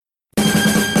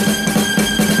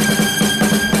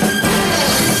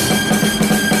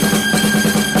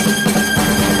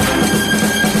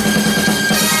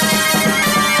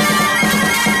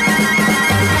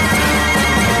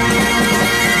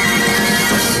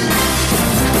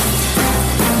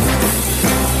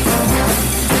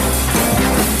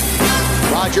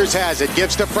Rodgers has it,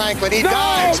 gives to Franklin, he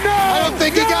dives. I don't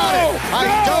think he got it.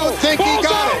 I don't think he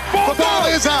got it. The ball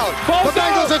is out. The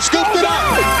Bengals have scooped it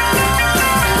up.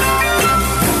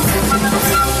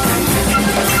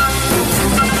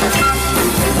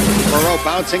 Burrow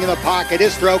bouncing in the pocket,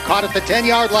 his throw caught at the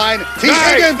 10-yard line. T.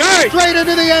 Higgins straight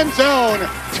into the end zone.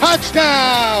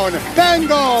 Touchdown,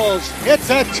 Bengals. It's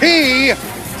a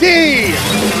TD.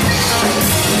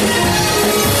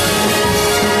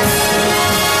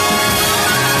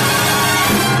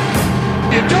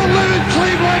 You don't live in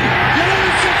Cleveland, you live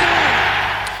in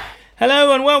Cincinnati.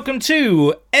 Hello and welcome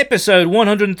to episode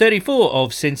 134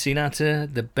 of Cincinnati,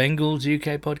 the Bengals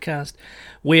UK podcast.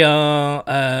 We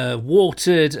are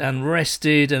watered and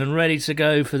rested and ready to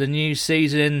go for the new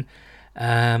season.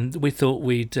 We thought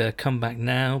we'd come back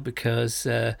now because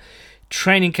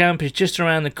training camp is just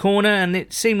around the corner and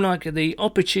it seemed like the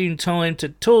opportune time to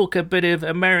talk a bit of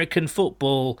American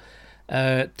football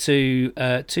to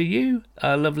you,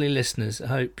 our lovely listeners. I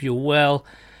hope you're well.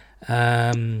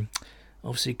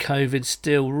 Obviously, COVID's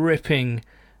still ripping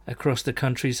across the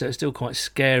country, so it's still quite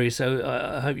scary. So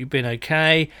I hope you've been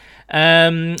okay.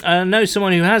 I know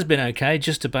someone who has been okay,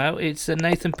 just about. It's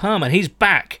Nathan Palmer. He's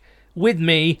back with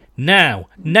me now.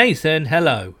 Nathan,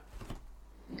 hello.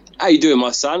 How you doing,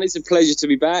 my son? It's a pleasure to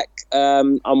be back.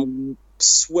 I'm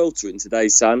sweltering today,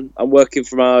 son. I'm working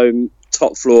from home,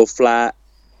 top floor flat.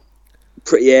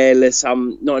 Pretty airless.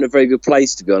 I'm not in a very good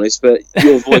place, to be honest, but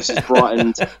your voice has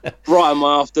brightened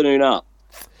my afternoon up.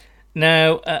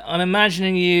 Now, I'm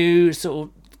imagining you sort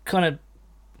of kind of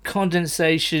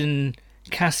condensation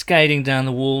cascading down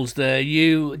the walls there.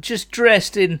 You just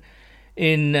dressed in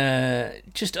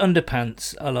just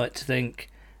underpants, I like to think,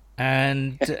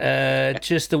 and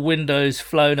just the windows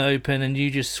flown open and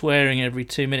you just swearing every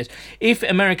 2 minutes. If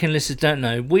American listeners don't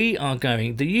know,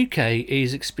 the UK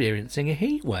is experiencing a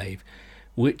heat wave,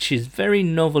 which is very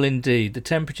novel indeed. The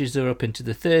temperatures are up into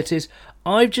the 30s.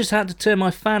 I've just had to turn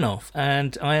my fan off,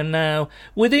 and I am now,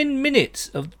 within minutes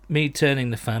of me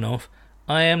turning the fan off,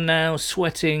 I am now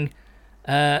sweating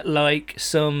like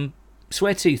some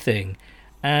sweaty thing.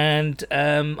 And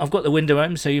I've got the window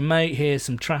open, so you may hear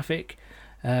some traffic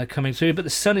coming through, but the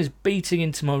sun is beating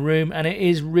into my room, and it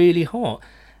is really hot.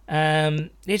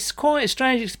 It's quite a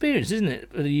strange experience, isn't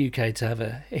it, for the UK to have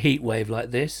a heat wave like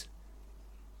this?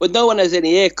 Well, no one has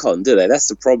any aircon, do they? That's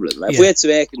the problem. Like, Yeah. If we had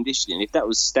some air conditioning, if that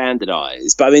was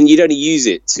standardised, but I mean, you'd only use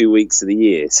it 2 weeks of the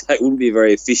year, so it wouldn't be a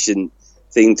very efficient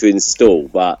thing to install.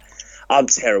 But I'm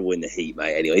terrible in the heat,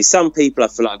 mate. Anyway, some people I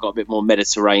feel like I've got a bit more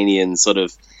Mediterranean sort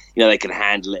of, they can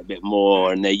handle it a bit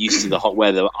more and they're used to the hot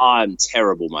weather. I'm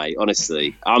terrible, mate.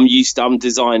 Honestly, I'm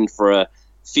designed for a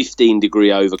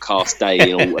 15-degree overcast day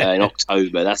in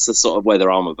October. That's the sort of weather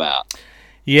I'm about.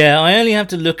 Yeah, I only have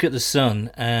to look at the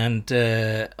sun, and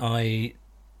a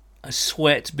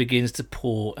sweat begins to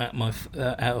pour out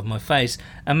of my face.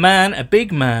 A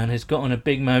big man, has got on a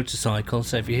big motorcycle.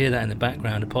 So if you hear that in the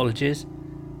background, apologies.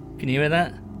 Can you hear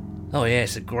that? Oh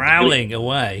yes, a growling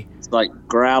away. It's like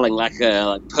growling,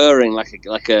 purring, like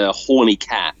a horny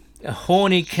cat. A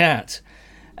horny cat.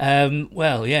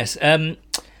 Well, yes.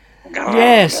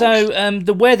 Yeah, so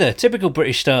the weather, typical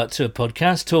British start to a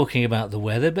podcast talking about the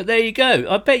weather, but there you go.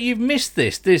 I bet you've missed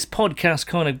this podcast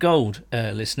kind of gold,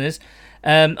 listeners.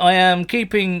 I am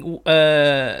keeping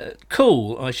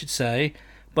cool, I should say,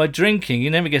 by drinking. You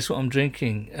never guess what I'm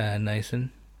drinking,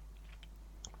 Nathan.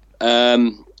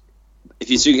 If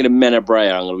you're drinking a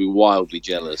Menabrea, I'm going to be wildly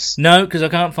jealous. No, because I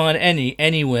can't find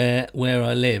anywhere where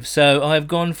I live. So I've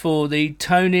gone for the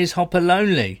Tony's Hopper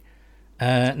Lonely.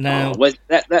 Now,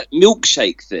 that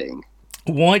milkshake thing.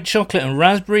 White chocolate and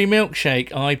raspberry milkshake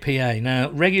IPA. Now,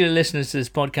 regular listeners to this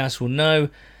podcast will know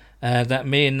that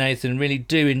me and Nathan really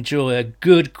do enjoy a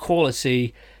good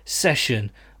quality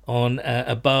session on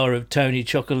a bar of Tony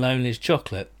Chocolonely's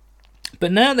chocolate.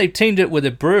 But now they've teamed up with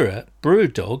a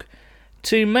Brewdog,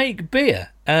 to make beer.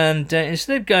 And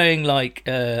instead of going like,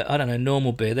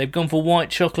 normal beer, they've gone for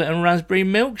white chocolate and raspberry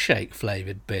milkshake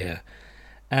flavoured beer.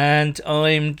 And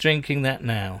I'm drinking that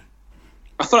now.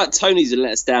 I feel like Tony's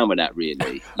let us down with that,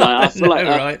 really. I feel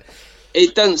right?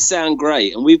 It doesn't sound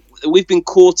great, and we've been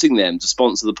courting them to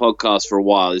sponsor the podcast for a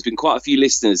while. There's been quite a few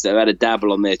listeners that have had a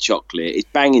dabble on their chocolate. It's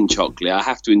banging chocolate. I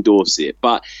have to endorse it,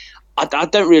 but I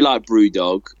don't really like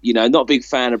Brewdog. Not a big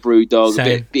fan of Brewdog.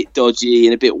 Same. A bit dodgy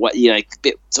and a bit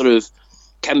sort of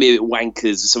can be a bit wankers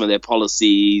with some of their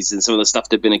policies and some of the stuff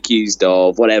they've been accused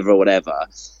of. Whatever.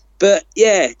 But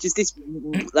yeah, just this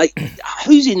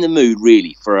who's in the mood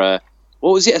really for a.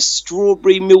 What was it? A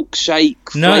strawberry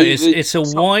milkshake? No, it's a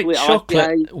white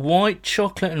IPA?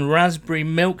 chocolate and raspberry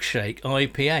milkshake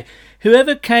IPA.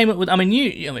 Whoever came up with,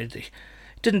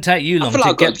 Didn't take you long I feel like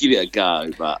I've got to give it a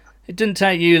go, but it didn't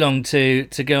take you long to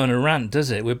go on a rant,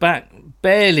 does it? We're back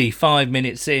barely 5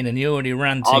 minutes in, and you're already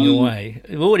ranting away.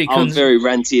 I'm very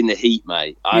ranty in the heat,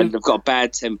 mate. I've got a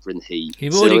bad temper in the heat.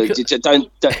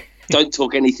 Don't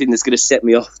talk anything that's going to set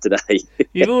me off today.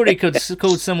 You've already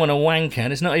called someone a wanker,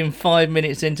 and it's not even 5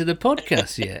 minutes into the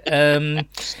podcast yet.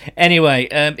 Anyway,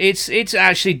 it's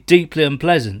actually deeply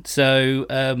unpleasant. So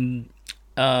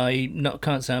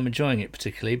can't say I'm enjoying it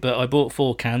particularly, but I bought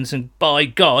 4 cans, and by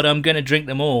God, I'm going to drink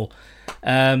them all.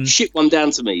 Ship one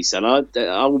down to me, son. I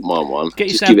wouldn't mind one. Get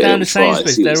yourself down to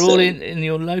Sainsbury's. They're all in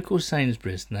your local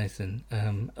Sainsbury's, Nathan.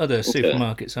 Other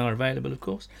supermarkets are available, of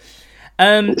course.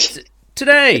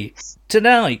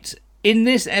 Tonight, in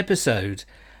this episode,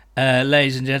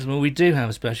 ladies and gentlemen, we do have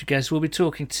a special guest. We'll be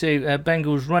talking to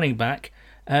Bengals running back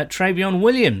Trayveon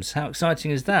Williams. How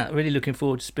exciting is that? Really looking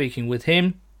forward to speaking with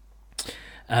him.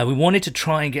 We wanted to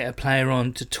try and get a player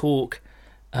on to talk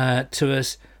to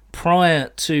us prior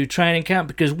to training camp,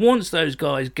 because once those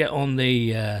guys get on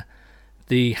the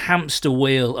hamster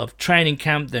wheel of training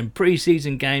camp, then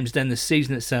pre-season games, then the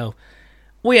season itself,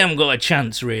 we haven't got a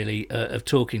chance really of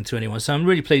talking to anyone. So I'm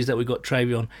really pleased that we got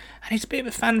Trayveon, and he's a bit of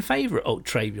a fan favourite, old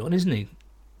Trayveon, isn't he?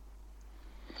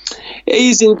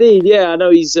 He is indeed, yeah. I know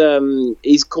he's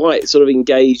quite sort of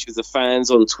engaged with the fans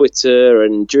on Twitter,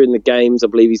 and during the games, I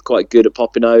believe he's quite good at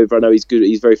popping over. I know he's good.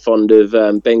 He's very fond of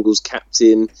Bengals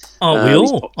captain. Aren't we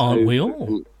all?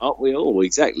 Aren't we all?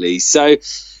 Exactly. So,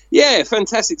 yeah,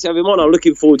 fantastic to have him on. I'm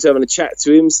looking forward to having a chat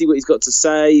to him, see what he's got to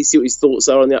say, see what his thoughts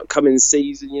are on the upcoming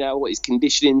season. You know, what his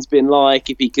conditioning's been like,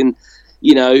 if he can,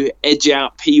 you know, edge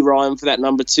out P. Ryan for that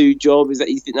number 2 job. Is that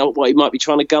you think what he might be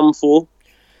trying to gun for?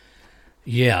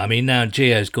 Yeah, I mean, now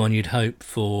Gio's gone, you'd hope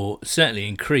for certainly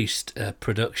increased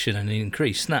production and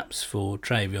increased snaps for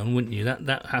Trayveon, wouldn't you?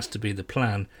 That has to be the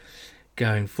plan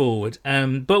going forward.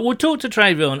 But we'll talk to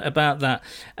Trayveon about that.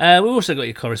 We've also got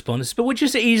your correspondence, but we're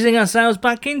just easing ourselves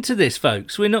back into this,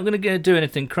 folks. We're not going to do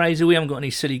anything crazy. We haven't got any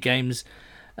silly games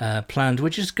planned. We're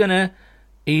just going to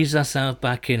ease ourselves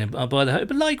back in by the hope.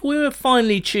 But like, we're a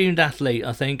finely tuned athlete,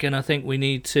 I think, and I think we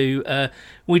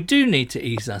do need to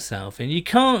ease ourselves in. You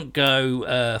can't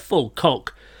go full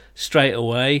cock straight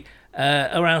away,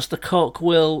 or else the cock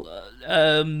will.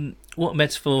 What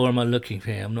metaphor am I looking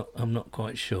for here? I'm not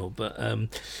quite sure, but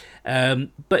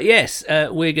yes,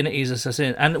 we're going to ease ourselves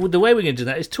in, and the way we're going to do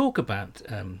that is talk about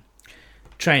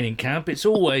training camp. It's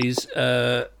always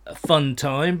a fun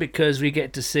time because we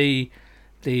get to see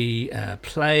the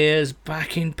players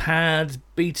back in pads,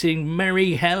 beating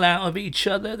merry hell out of each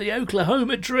other, the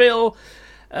Oklahoma drill,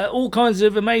 all kinds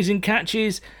of amazing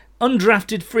catches,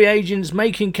 undrafted free agents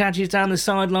making catches down the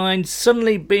sidelines,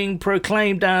 suddenly being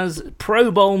proclaimed as Pro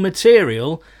Bowl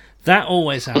material. That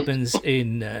always happens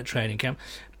in training camp.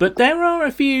 But there are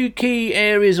a few key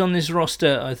areas on this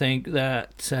roster, I think,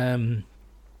 that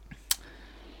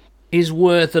is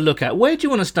worth a look at. Where do you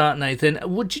want to start, Nathan?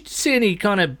 Would you see any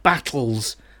kind of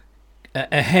battles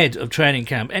ahead of training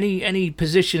camp? Any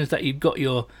positions that you've got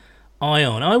your eye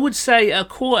on? I would say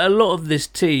quite a lot of this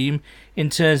team, in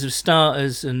terms of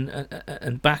starters and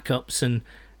backups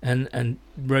and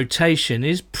rotation,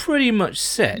 is pretty much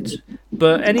set.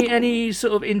 But any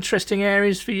sort of interesting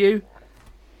areas for you?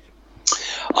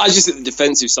 I just think the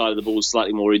defensive side of the ball is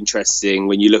slightly more interesting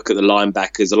when you look at the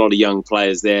linebackers. A lot of young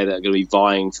players there that are going to be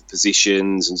vying for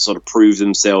positions and sort of prove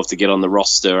themselves to get on the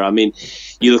roster. I mean,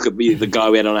 you look at the guy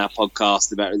we had on our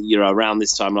podcast about, you know, around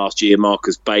this time last year,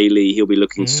 Marcus Bailey. He'll be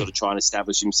looking to sort of try and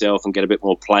establish himself and get a bit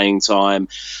more playing time.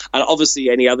 And obviously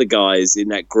any other guys in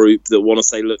that group that want to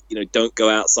say, look, you know, don't go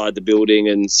outside the building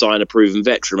and sign a proven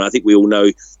veteran. I think we all know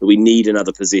that we need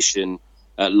another position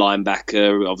at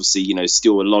linebacker. Obviously, you know,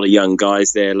 still a lot of young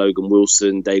guys there. Logan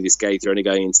Wilson, Davis Gaither only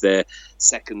going into their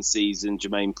second season.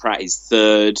 Jermaine Pratt is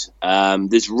third.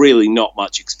 There's really not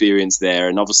much experience there,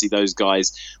 and obviously those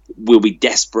guys will be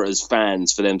desperate as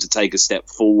fans for them to take a step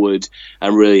forward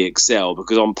and really excel,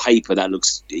 because on paper that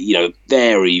looks, you know,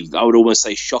 very, I would almost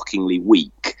say shockingly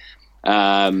weak.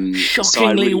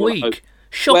 Shockingly weak.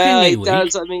 Well, it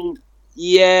does. I mean,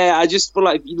 yeah, I just feel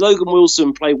like Logan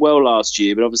Wilson played well last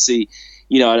year, but obviously,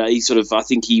 you know, he sort of, I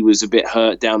think he was a bit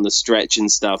hurt down the stretch and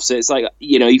stuff. So it's like,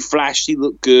 you know, he flashed, he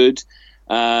looked good,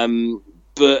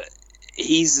 but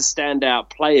he's a standout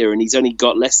player, and he's only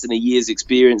got less than a year's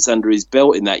experience under his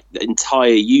belt in that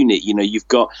entire unit. You know, you've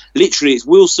got literally, it's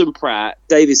Wilson Pratt,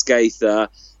 Davis Gaither,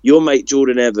 your mate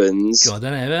Jordan Evans, and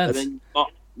then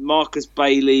Marcus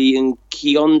Bailey and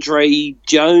Keandre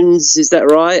Jones. Is that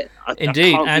right?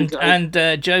 Indeed, and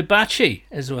Joe Bacci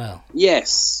as well.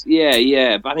 Yes,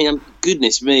 yeah. But I mean,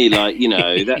 goodness me, like, you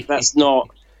know, that's not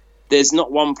there's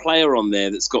not one player on there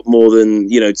that's got more than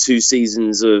 2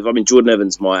 seasons of. I mean, Jordan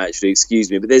Evans might actually, excuse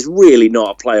me, but there's really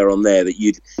not a player on there that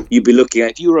you'd be looking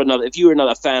at if you were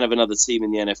another fan of another team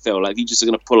in the NFL. Like if you just are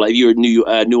going to pull, like if you're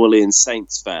a New Orleans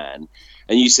Saints fan,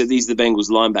 and you said these are the Bengals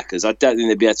linebackers, I don't think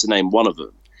they'd be able to name one of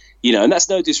them. And that's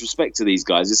no disrespect to these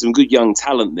guys. There's some good young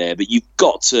talent there, but you've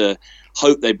got to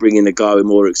hope they bring in a guy with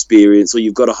more experience, or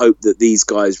you've got to hope that these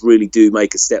guys really do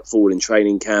make a step forward in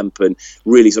training camp and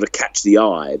really sort of catch the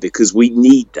eye, because we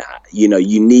need that. You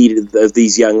need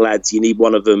these young lads, you need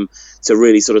one of them to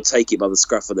really sort of take it by the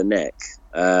scruff of the neck.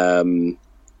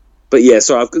 But yeah,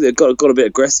 sorry, I've got a bit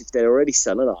aggressive there already,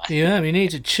 son, haven't I? Yeah, you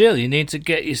need to chill. You need to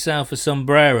get yourself a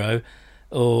sombrero,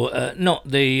 or not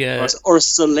the... or a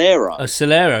Solero. A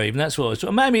Solero, even, that's what I was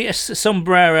talking. Maybe a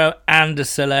sombrero and a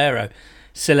Solero.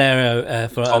 Solero,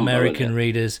 for our American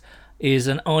readers, is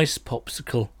an ice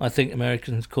popsicle, I think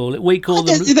Americans call it. We call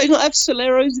them... Do they not have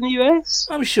Soleros in the US?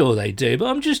 I'm sure they do, but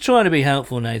I'm just trying to be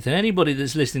helpful, Nathan. Anybody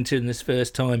that's listening to them this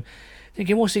first time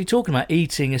thinking, what's he talking about,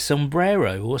 eating a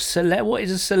sombrero? Or what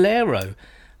is a Solero?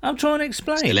 I'm trying to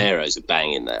explain. Soleros are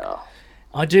banging now.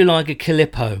 I do like a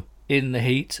Calippo in the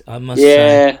heat, I must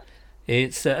say.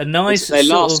 It's a nice. They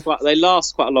last quite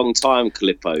a long time,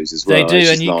 Calippos as well. They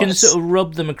do, and you can sort of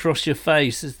rub them across your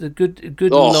face. It's the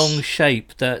good long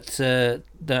shape that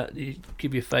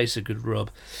give your face a good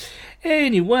rub.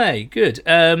 Anyway, good.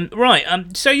 Right.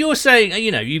 So you're saying,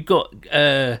 you've got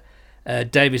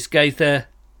Davis Gaither,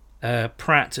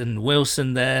 Pratt and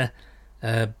Wilson there,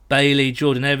 Bailey,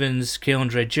 Jordan Evans,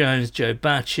 Keandre Jones, Joe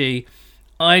Bachie.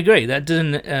 I agree. That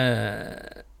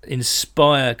doesn't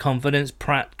inspire confidence.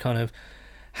 Pratt kind of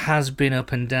has been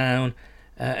up and down.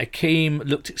 Akeem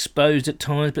looked exposed at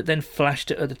times, but then flashed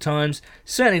at other times.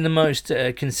 Certainly the most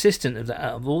consistent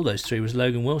out of all those three was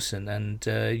Logan Wilson, and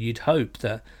you'd hope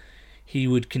that he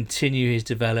would continue his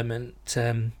development.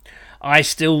 I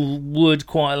still would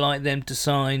quite like them to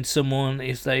sign someone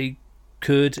if they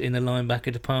could in the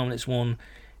linebacker department. It's one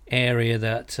area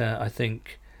that I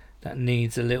think that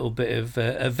needs a little bit of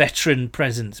a veteran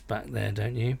presence back there,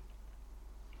 don't you?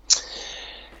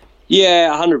 Yeah,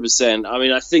 100%. I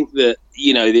mean, I think that,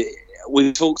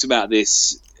 we've talked about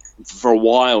this for a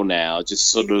while now, just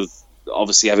sort of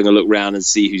obviously having a look around and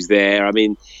see who's there. I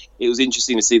mean, it was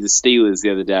interesting to see the Steelers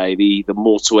the other day, the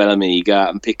mortal enemy, go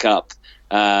out and pick up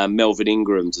Melvin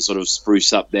Ingram to sort of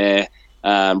spruce up their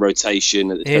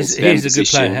rotation at the defensive end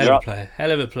position. He's a good player,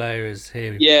 hell of a player is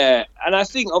here. Yeah, and I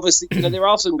think obviously there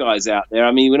are some guys out there.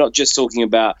 I mean, we're not just talking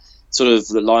about sort of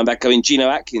the linebacker. I mean, Geno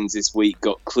Atkins this week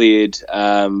got cleared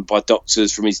by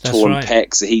doctors from his torn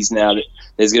pec, so he's now.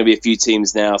 There's going to be a few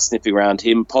teams now sniffing around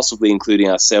him, possibly including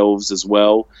ourselves as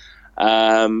well.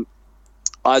 I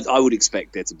would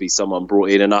expect there to be someone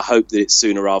brought in, and I hope that it's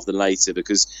sooner rather than later,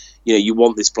 because you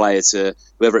want this player to,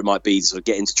 whoever it might be, to sort of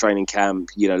get into training camp,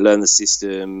 learn the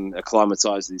system,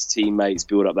 acclimatise with his teammates,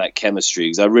 build up that chemistry.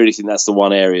 Because I really think that's the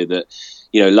one area that,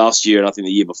 last year and I think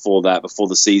the year before that, before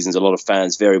the seasons, a lot of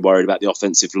fans very worried about the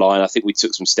offensive line. I think we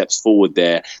took some steps forward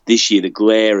there. This year, the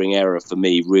glaring error for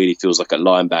me really feels like at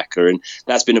linebacker, and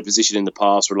that's been a position in the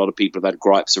past where a lot of people have had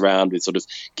gripes around with sort of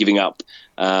giving up,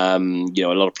 a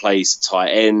lot of plays to tight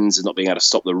ends and not being able to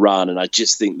stop the run. And I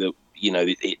just think that,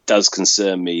 it does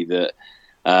concern me that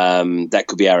that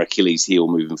could be our Achilles heel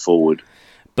moving forward.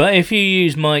 But if you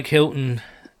use Mike Hilton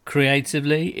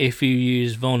creatively, if you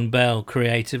use Von Bell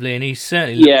creatively, and he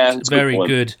certainly looked very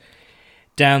good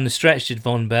down the stretch, did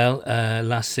Von Bell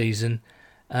last season.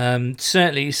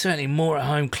 Certainly more at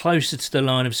home, closer to the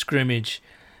line of scrimmage,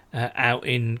 out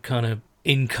in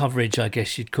coverage, I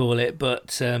guess you'd call it.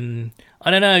 But I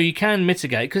don't know, you can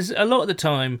mitigate, because a lot of the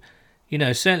time,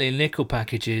 certainly in nickel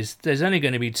packages, there's only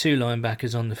going to be 2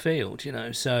 linebackers on the field,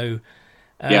 so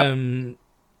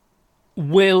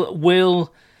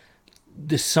will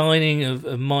the signing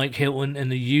of Mike Hilton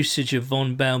and the usage of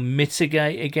Von Bell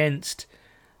mitigate against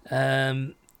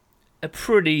a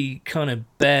pretty kind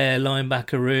of bare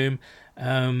linebacker room?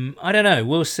 I don't know.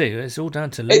 We'll see. It's all down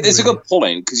to Luke. It's a good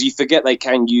point, because you forget they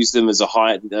can use them as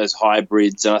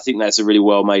hybrids, and I think that's a really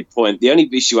well made point. The only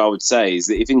issue I would say is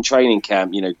that if in training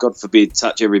camp, God forbid,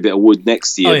 touch every bit of wood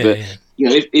next year,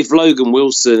 if Logan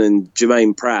Wilson and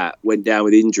Jermaine Pratt went down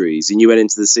with injuries, and you went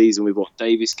into the season with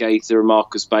Davis Gaither and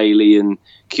Marcus Bailey and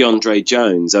Keandre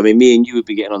Jones, I mean, me and you would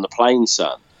be getting on the plane,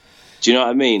 son. Do you know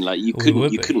what I mean? Like you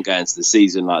couldn't go into the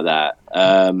season like that.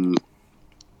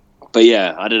 But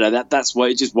yeah, I don't know. That's why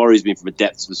it just worries me from a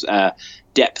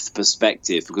depth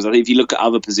perspective, because I think if you look at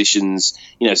other positions,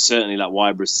 certainly like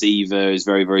wide receiver is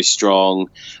very, very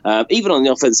strong. Even on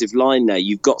the offensive line now,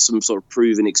 you've got some sort of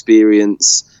proven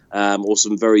experience. or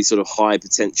some very sort of high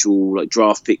potential like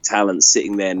draft pick talent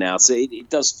sitting there now. So it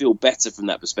does feel better from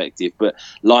that perspective. But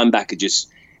linebacker just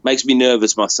makes me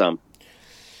nervous, my son.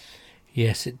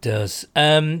 Yes, it does.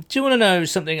 Do you want to know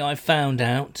something I found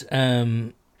out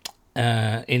in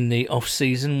the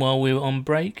off-season while we were on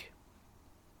break?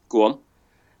 Go on.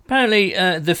 Apparently,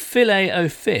 the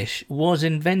Filet-O-Fish was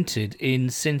invented in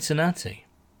Cincinnati.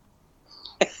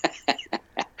 Is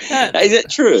that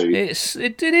true?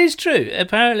 It is true.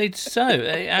 Apparently so.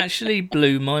 It actually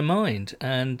blew my mind,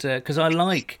 and because I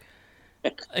like,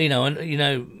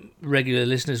 regular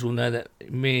listeners will know that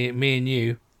me and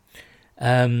you,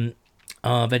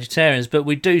 are vegetarians, but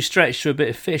we do stretch to a bit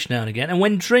of fish now and again. And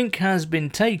when drink has been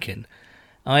taken,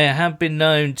 I have been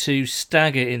known to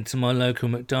stagger into my local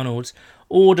McDonald's,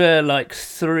 order like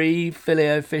 3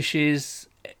 Filet-O-Fishes,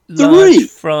 large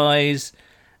fries,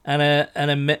 and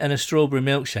a strawberry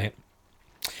milkshake.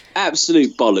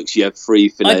 Absolute bollocks! You have 3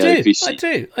 Filet-O-Fishes.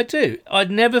 I do.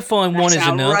 I'd never find one is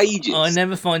outrageous. Enough. I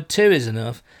never find 2 is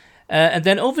enough. And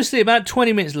then obviously about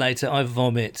 20 minutes later, I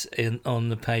vomit on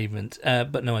the pavement.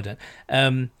 But no, I don't.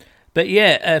 But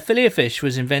yeah, Filet-O-Fish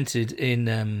was invented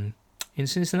in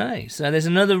Cincinnati. So there's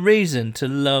another reason to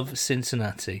love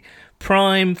Cincinnati.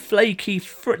 Prime, flaky,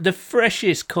 the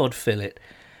freshest cod fillet,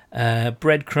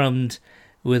 breadcrumbed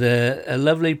with a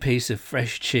lovely piece of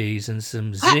fresh cheese and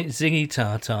some zingy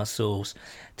tartar sauce,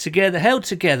 held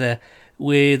together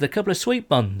with a couple of sweet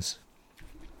buns.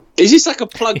 Is this like a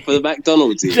plug for the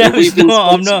McDonald's? No, We've been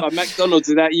I'm sponsored not. by McDonald's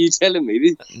without you telling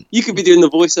me. You could be doing the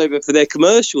voiceover for their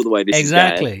commercial the way this is going.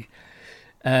 Exactly.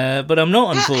 But I'm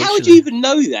not, unfortunately. How would you even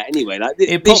know that anyway? Like,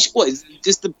 what is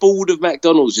just the board of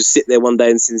McDonald's just sit there one day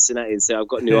in Cincinnati and say, "I've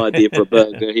got a new idea for a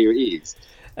burger. Here it is."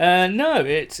 No,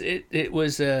 it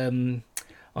was.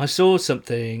 I saw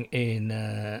something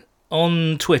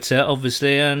on Twitter.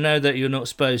 Obviously, I know that you're not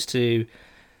supposed to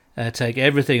take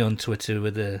everything on Twitter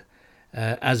with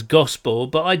as gospel,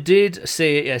 but I did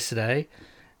see it yesterday,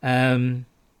 and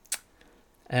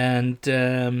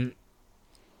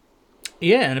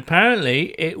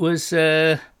apparently it was.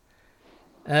 Let's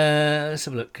have a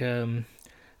look.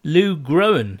 Lou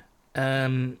Groen,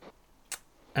 and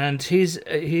his.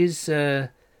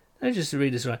 Let me just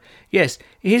read this right. Yes,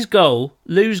 Lou's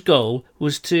goal,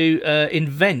 was to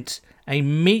invent a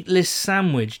meatless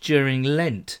sandwich during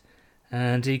Lent,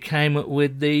 and he came up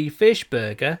with the fish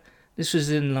burger. This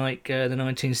was in the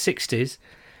 1960s,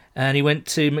 and he went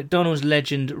to McDonald's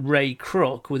legend Ray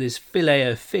Kroc with his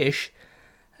Filet-O-Fish.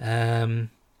 And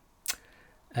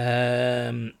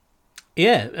that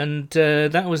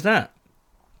was that.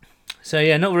 So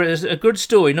yeah, it was a good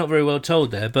story, not very well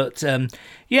told there, but so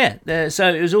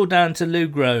it was all down to Lou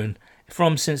Groen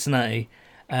from Cincinnati.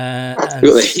 You've got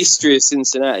the history of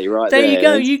Cincinnati right there. There you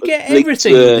go. You get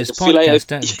everything with this podcast,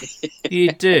 don't you?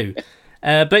 You do.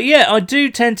 But yeah, I do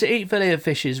tend to eat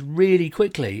Filet-O-Fishes really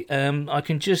quickly. I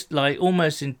can just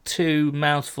almost in 2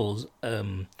 mouthfuls,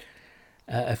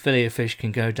 a Filet-O-Fish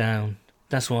can go down.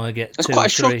 That's why I get 2 or 3. That's quite a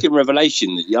shocking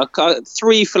revelation.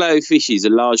 3 Filet-O-Fishes, a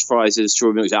large fries, and a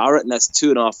strawberry milkshake. I reckon that's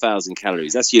 2,500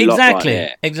 calories. That's your lot right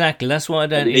there. Exactly. That's why I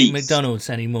don't eat McDonald's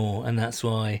anymore, and that's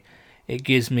why it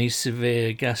gives me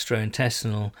severe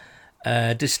gastrointestinal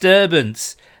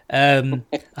disturbance. I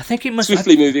think it must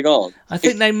swiftly moving on. I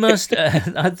think they must.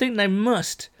 I think they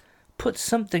must put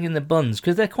something in the buns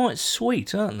because they're quite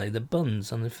sweet, aren't they? The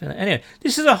buns on the fillet. Anyway,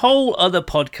 this is a whole other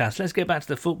podcast. Let's get back to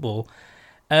the football.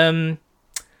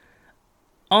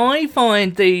 I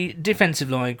find the defensive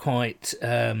line quite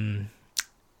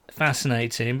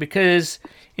fascinating because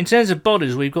in terms of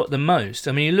bodies, we've got the most.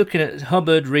 I mean, you're looking at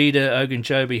Hubbard, Reader,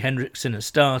 Ogunjobi, Hendrickson as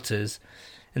starters,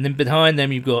 and then behind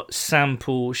them you've got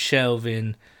Sample,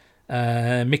 Shelvin,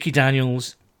 Mickey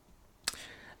Daniels,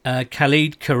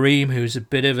 Khalid Kareem, who's a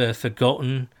bit of a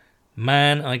forgotten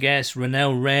man, I guess.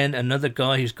 Rennell Wren, another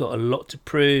guy who's got a lot to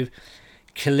prove.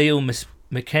 Khalil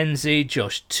McKenzie,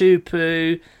 Josh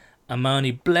Tupu,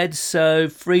 Amani Bledsoe,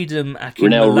 Freedom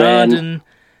Akinmoladen,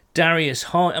 Darius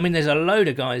Hart. I mean, there's a load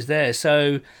of guys there.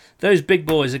 So those big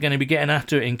boys are going to be getting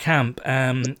after it in camp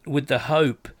with the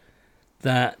hope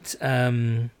that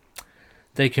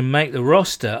they can make the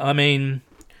roster. I mean,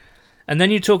 and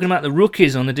then you're talking about the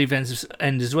rookies on the defensive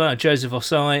end as well, Joseph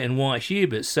Osai and Wyatt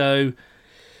Hubert. So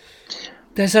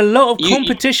there's a lot of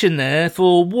competition there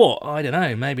for what? I don't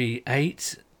know, maybe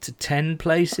 8 to 10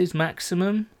 places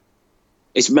maximum.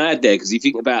 It's mad there because you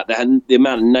think about the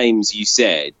amount of names you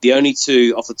said. The only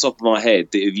 2 off the top of my head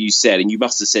that you said, and you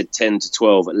must have said 10 to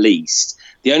 12 at least.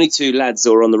 The only 2 lads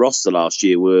that were on the roster last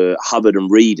year were Hubbard and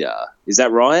Reader. Is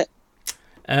that right?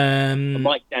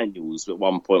 Mike Daniels at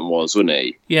one point was, wasn't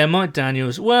he? Yeah, Mike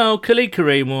Daniels. Well, Khalid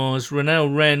Kareem was.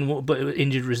 Ronell Wren, but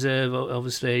injured reserve,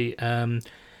 obviously.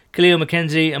 Khalil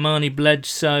McKenzie, Amani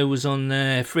Bledsoe was on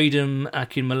there. Freedom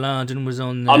Akinmoladen was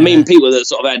on there. I mean, people that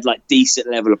sort of had like decent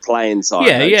level of playing time.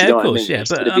 Yeah, you know of course, I mean? yeah.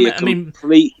 It's But going to be a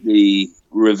completely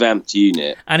revamped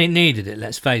unit. And it needed it,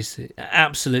 let's face it.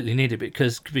 Absolutely needed it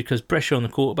because pressure on the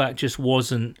quarterback just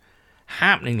wasn't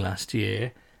happening last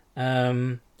year.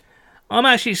 I'm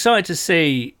actually excited to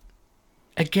see,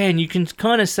 again, you can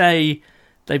kind of say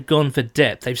they've gone for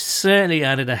depth. They've certainly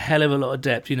added a hell of a lot of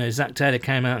depth. You know, Zach Taylor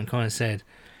came out and kind of said,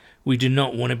 we do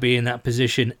not want to be in that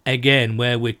position again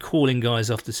where we're calling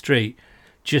guys off the street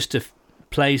just to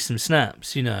play some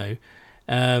snaps, you know.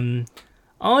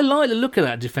 I like the look of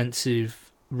that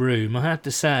defensive room, I have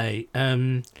to say.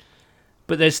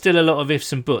 But there's still a lot of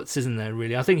ifs and buts, isn't there,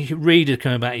 really? I think Reader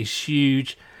coming back is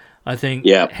huge. I think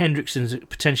Hendrickson's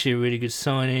potentially a really good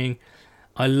signing.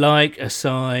 I like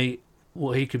Asai,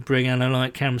 what he could bring, and I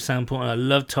like Cameron Sandport, and I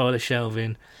love Tyler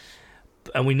Shelvin.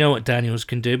 And we know what Daniels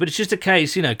can do, but it's just a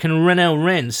case, you know, can Ronell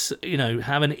Wren, you know,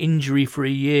 have an injury for a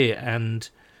year and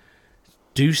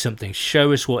do something,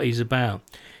 show us what he's about?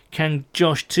 Can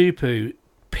Josh Tupou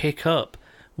pick up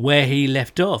where he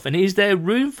left off? And is there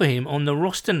room for him on the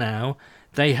roster now?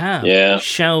 They have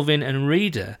Shelvin and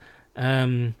Reader.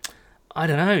 I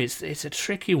don't know. It's a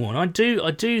tricky one. I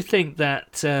do think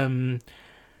that Khalid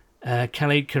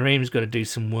Kareem's got to do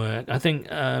some work. I think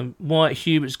Wyatt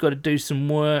Hubert's got to do some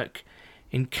work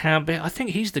in camp. I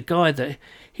think he's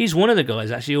he's one of the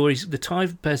guys actually, or he's the type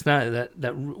of personality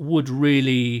that would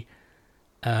really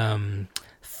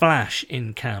flash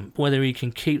in camp. Whether he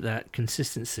can keep that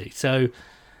consistency. So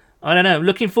I don't know.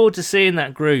 Looking forward to seeing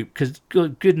that group because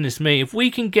goodness me, if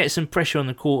we can get some pressure on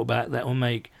the quarterback, that will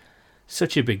make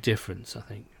such a big difference, I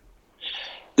think.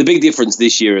 The big difference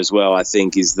this year as well, I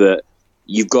think, is that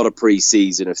you've got a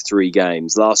pre-season of 3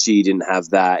 games. Last year you didn't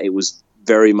have that. It was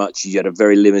very much, you had a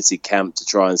very limited camp to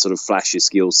try and sort of flash your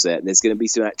skill set. And there's going to be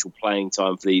some actual playing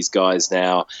time for these guys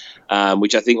now,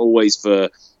 which I think always for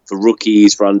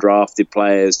rookies, for undrafted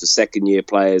players, for second-year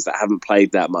players that haven't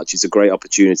played that much, it's a great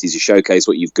opportunity to showcase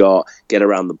what you've got, get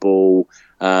around the ball,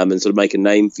 and sort of make a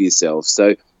name for yourself.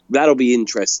 So that'll be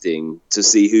interesting to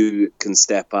see who can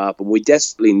step up, and we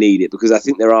desperately need it because I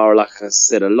think there are, like I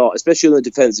said, a lot, especially on the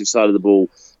defensive side of the ball,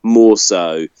 more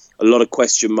so. A lot of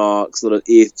question marks, a lot of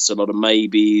ifs, a lot of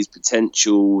maybes,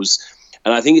 potentials,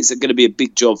 and I think it's going to be a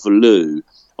big job for Lou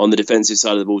on the defensive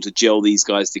side of the ball to gel these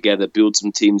guys together, build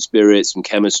some team spirit, some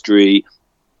chemistry,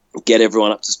 get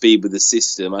everyone up to speed with the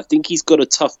system. I think he's got a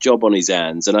tough job on his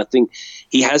hands, and I think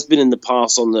he has been in the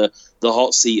past on the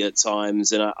hot seat at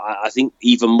times, and I think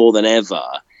even more than ever,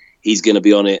 he's going to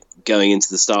be on it going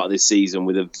into the start of this season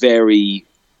with a very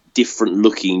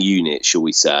different-looking unit, shall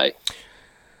we say.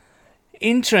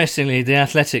 Interestingly, The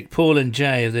Athletic, Paul and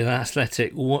Jay of The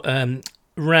Athletic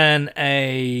ran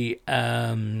a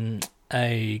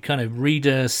kind of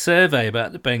reader survey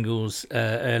about the Bengals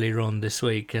earlier on this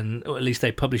week, or at least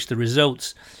they published the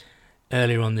results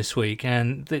earlier on this week.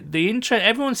 And the interest,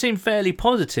 everyone seemed fairly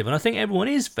positive, and I think everyone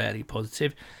is fairly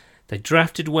positive. They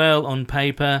drafted well on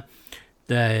paper.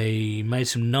 They made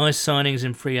some nice signings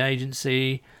in free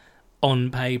agency.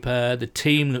 On paper, the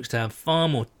team looks to have far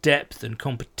more depth and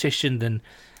competition than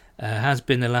has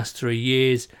been the last 3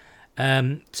 years.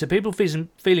 So people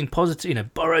feeling positive. You know,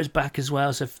 Burrow's back as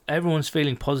well, so everyone's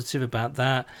feeling positive about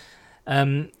that.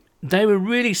 They were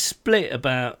really split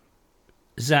about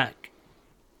Zach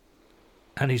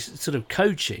and his sort of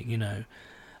coaching. You know,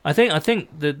 I think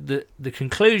the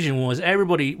conclusion was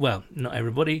everybody. Well, not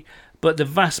everybody, but the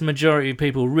vast majority of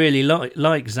people really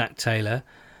like Zach Taylor.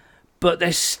 But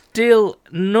they're still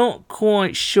not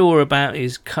quite sure about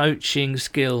his coaching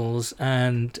skills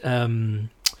and,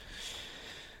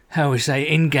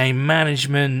 in-game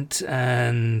management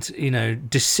and, you know,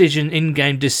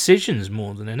 in-game decisions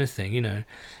more than anything, you know.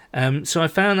 So I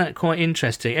found that quite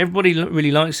interesting. Everybody really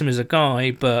likes him as a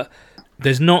guy, but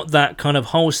there's not that kind of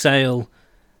wholesale,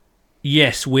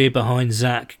 yes, we're behind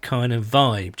Zach kind of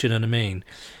vibe, do you know what I mean?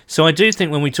 So I do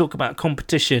think when we talk about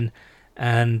competition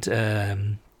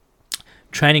and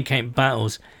training camp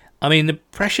battles, I mean, the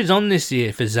pressure's on this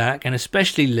year for Zach and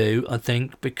especially Lou, I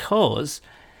think, because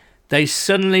they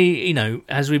suddenly, you know,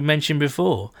 as we mentioned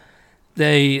before,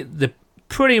 the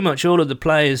pretty much all of the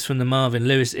players from the Marvin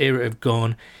Lewis era have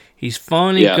gone. He's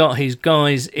finally got his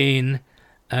guys in.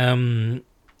 Now's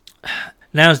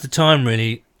the time,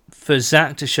 really, for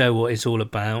Zach to show what it's all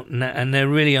about, and there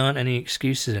really aren't any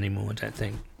excuses anymore, I don't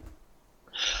think.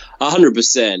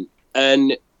 100%.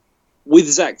 And with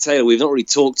Zach Taylor, we've not really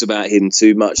talked about him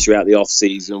too much throughout the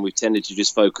off-season. We've tended to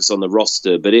just focus on the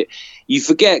roster. But you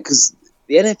forget, because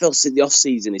the NFL said the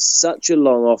off-season is such a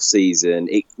long off-season,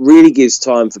 it really gives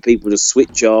time for people to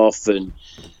switch off and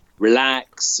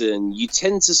relax. And you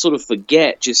tend to sort of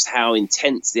forget just how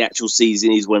intense the actual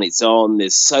season is when it's on.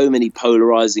 There's so many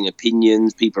polarizing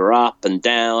opinions. People are up and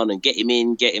down and get him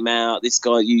in, get him out. This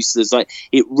guy useless. Like,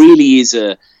 it really is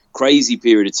a crazy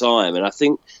period of time. And I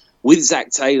think with Zach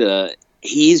Taylor,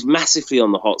 he is massively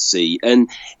on the hot seat. And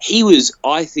he was,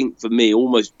 I think, for me,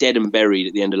 almost dead and buried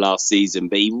at the end of last season.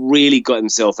 But he really got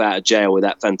himself out of jail with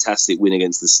that fantastic win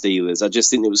against the Steelers. I just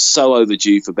think it was so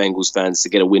overdue for Bengals fans to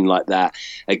get a win like that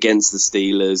against the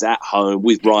Steelers at home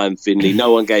with Ryan Finley.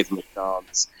 No one gave him a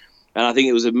chance. And I think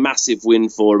it was a massive win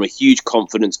for him, a huge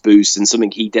confidence boost and something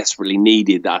he desperately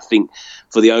needed that I think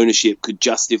for the ownership could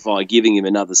justify giving him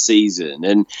another season.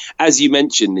 And as you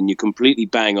mentioned, and you completely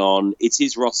bang on, it's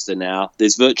his roster now.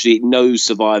 There's virtually no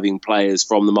surviving players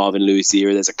from the Marvin Lewis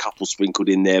era. There's a couple sprinkled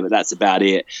in there, but that's about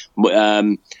it.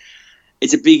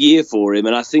 It's a big year for him.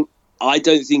 And I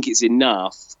don't think it's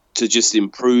enough to just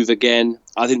improve again.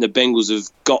 I think the Bengals have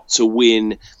got to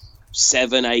win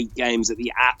 7-8 games at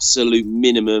the absolute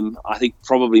minimum. I think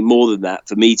probably more than that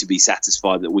for me to be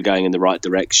satisfied that we're going in the right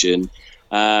direction.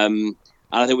 And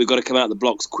I think we've got to come out of the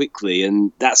blocks quickly.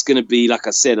 And that's going to be, like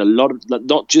I said, a lot of,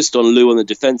 not just on Lou on the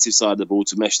defensive side of the ball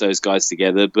to mesh those guys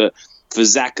together, but for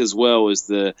Zach as well as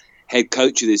the head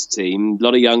coach of this team. A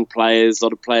lot of young players, a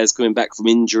lot of players coming back from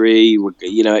injury,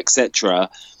 etc.,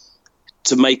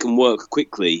 to make them work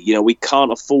quickly. We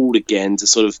can't afford again to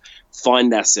sort of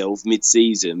find ourselves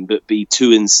mid-season but be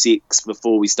 2-6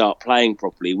 before we start playing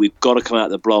properly. We've got to come out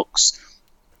of the blocks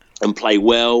and play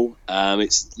well.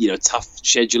 It's tough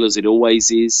schedule as it always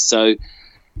is. So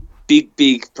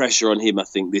big pressure on him, I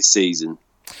think, this season.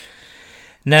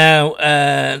 Now,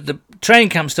 the training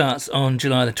camp starts on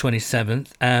July the 27th,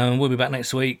 and we'll be back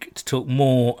next week to talk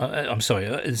more. I'm sorry,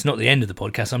 it's not the end of the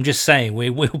podcast. I'm just saying we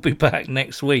will be back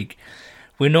next week.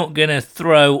 We're not going to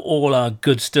throw all our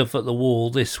good stuff at the wall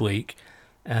this week.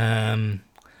 Some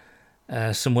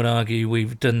would argue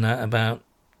we've done that about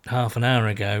half an hour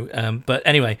ago. But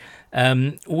anyway,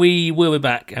 we will be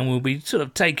back and we'll be sort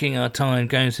of taking our time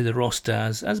going through the roster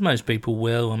as most people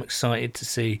will. I'm excited to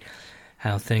see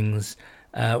how things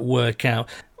work out.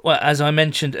 Well, as I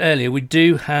mentioned earlier, we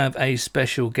do have a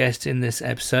special guest in this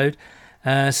episode.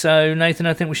 So Nathan,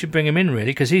 I think we should bring him in really,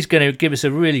 because he's going to give us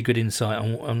a really good insight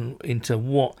on into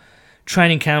what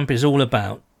training camp is all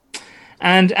about.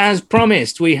 And as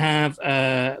promised, we have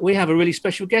a really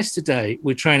special guest today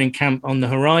with training camp on the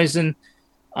horizon.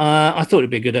 I thought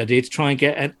it'd be a good idea to try and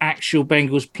get an actual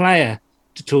Bengals player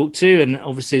to talk to, and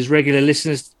obviously, as regular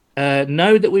listeners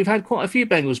know, that we've had quite a few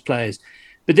Bengals players.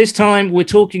 But this time, we're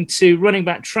talking to running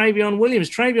back Trayveon Williams.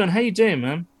 Trayveon, how you doing,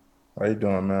 man? How you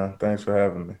doing, man? Thanks for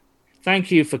having me.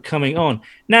 Thank you for coming on.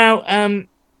 Now,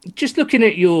 just looking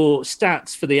at your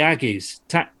stats for the Aggies,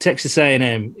 Texas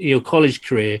A&M, your college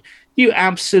career, you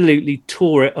absolutely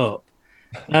tore it up.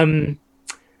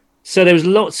 So there was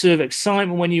lots of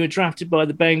excitement when you were drafted by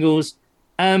the Bengals.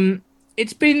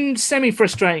 It's been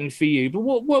semi-frustrating for you, but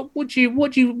what would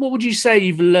you say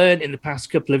you've learned in the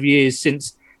past couple of years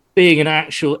since being an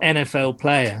actual NFL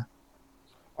player?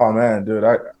 Oh man, dude,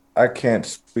 I can't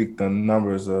speak the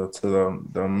numbers to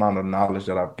the amount of knowledge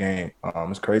that I've gained.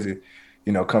 It's crazy,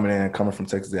 coming from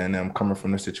Texas A&M, coming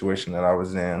from the situation that I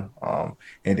was in, and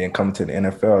then coming to the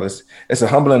NFL. It's a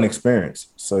humbling experience.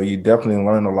 So you definitely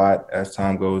learn a lot as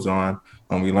time goes on.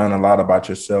 We learn a lot about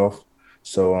yourself.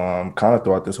 So kind of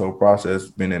throughout this whole process,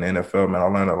 being in the NFL, man, I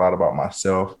learned a lot about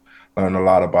myself, learned a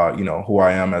lot about, who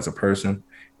I am as a person.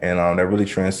 And that really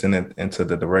transcended into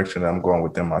the direction that I'm going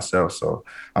within myself. So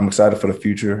I'm excited for the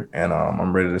future, and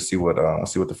I'm ready to see what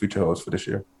the future holds for this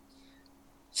year.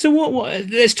 So what?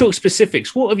 Let's talk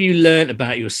specifics. What have you learned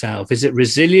about yourself? Is it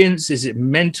resilience? Is it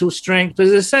mental strength?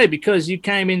 As I say, because you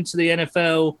came into the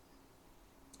NFL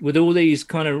with all these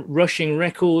kind of rushing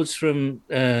records from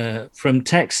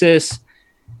Texas,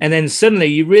 and then suddenly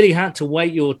you really had to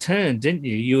wait your turn, didn't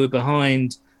you? You were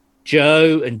behind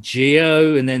Joe and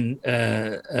Gio, and then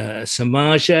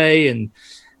Samaje, and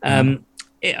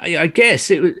I guess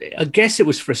it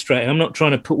was frustrating. I'm not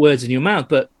trying to put words in your mouth,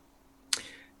 but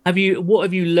what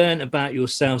have you learned about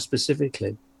yourself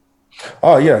specifically?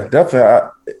 Oh yeah,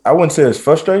 definitely. I wouldn't say it's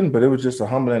frustrating, but it was just a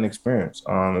humbling experience.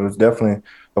 It was definitely,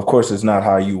 of course, it's not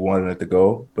how you wanted it to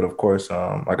go, but of course,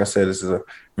 like I said, this is a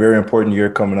very important year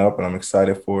coming up, and I'm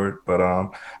excited for it. But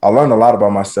I learned a lot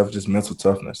about myself, just mental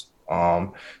toughness.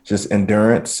 just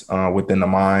endurance within the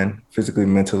mind, physically,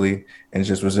 mentally, and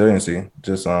just resiliency.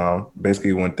 Just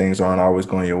basically when things aren't always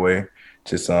going your way,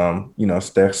 just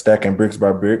stacking bricks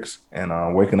by bricks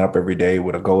and waking up every day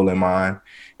with a goal in mind.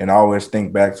 And I always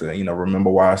think back to, remember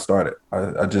why I started.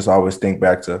 I just always think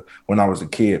back to when I was a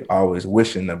kid, always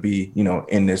wishing to be,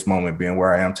 in this moment, being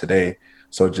where I am today.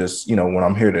 So just, when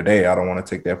I'm here today, I don't want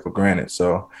to take that for granted.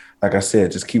 So like I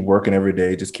said, just keep working every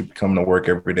day, just keep coming to work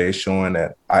every day, showing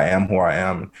that I am who I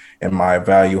am and my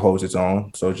value holds its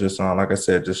own. So just, like I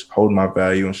said, just holding my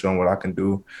value and showing what I can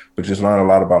do, but just learn a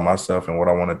lot about myself and what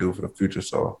I want to do for the future.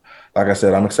 So like I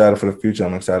said, I'm excited for the future.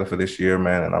 I'm excited for this year,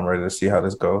 man, and I'm ready to see how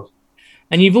this goes.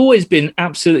 And you've always been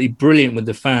absolutely brilliant with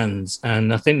the fans.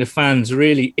 And I think the fans are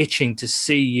really itching to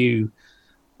see you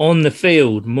on the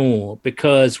field more,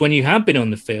 because when you have been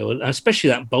on the field, especially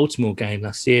that Baltimore game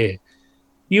last year,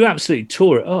 you absolutely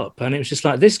tore it up. And it was just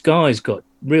like, this guy's got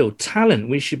real talent.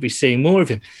 We should be seeing more of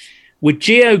him. With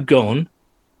Gio gone,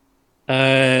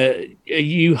 are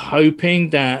you hoping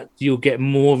that you'll get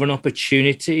more of an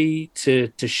opportunity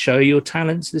to show your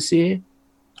talents this year?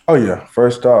 Oh, yeah.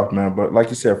 First off, man. But like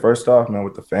you said, first off, man,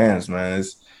 with the fans, man,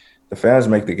 the fans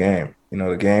make the game.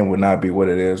 The game would not be what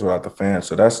it is without the fans.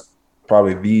 So that's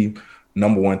probably the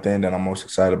number one thing that I'm most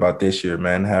excited about this year,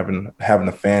 man, having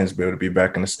the fans be able to be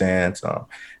back in the stands,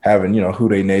 having, Who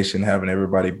Dey Nation, having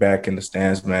everybody back in the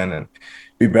stands, man, and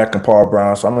be back in Paul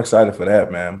Brown. So I'm excited for that,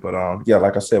 man. But yeah,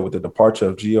 like I said, with the departure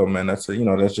of Gio, man, that's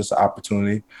just an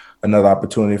opportunity, another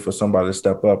opportunity for somebody to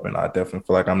step up. And I definitely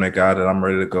feel like I'm that guy that I'm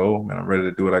ready to go, and I'm ready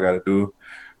to do what I got to do.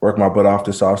 Work my butt off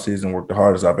this offseason, work the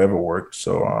hardest I've ever worked.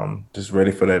 So just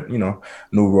ready for that,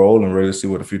 new role and ready to see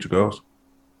where the future goes.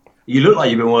 You look like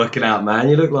you've been working out, man.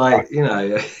 You look like, Dude,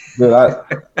 I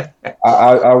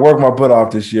worked my butt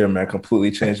off this year, man. Completely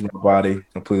changed my body,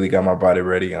 completely got my body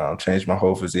ready, changed my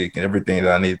whole physique and everything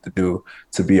that I needed to do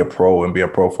to be a pro and be a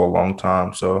pro for a long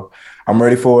time. So I'm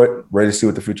ready for it, ready to see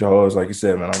what the future holds. Like you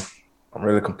said, man, I'm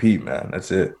ready to compete, man.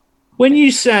 That's it. When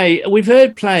you say, we've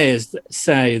heard players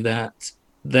say that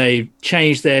they've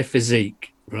changed their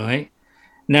physique, right?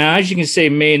 Now, as you can see,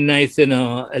 me and Nathan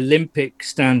are Olympic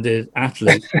standard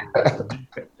athletes.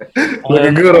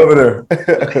 Looking good over there.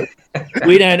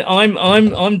 We don't.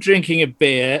 I'm drinking a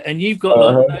beer, and you've got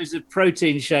loads of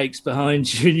protein shakes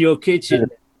behind you in your kitchen.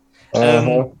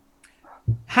 How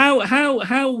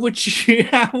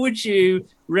would you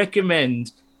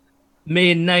recommend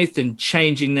me and Nathan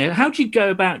changing their? How do you go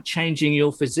about changing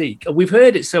your physique? We've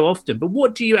heard it so often, but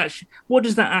what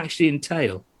does that actually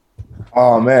entail?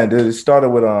 Oh man, dude, it started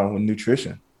with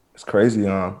nutrition. It's crazy.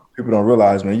 People don't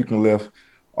realize, man, you can lift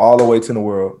all the weights in the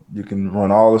world. You can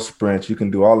run all the sprints. You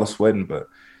can do all the sweating, but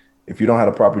if you don't have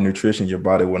the proper nutrition, your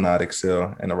body will not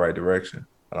excel in the right direction.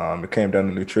 It came down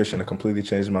to nutrition. I completely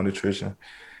changed my nutrition.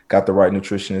 Got the right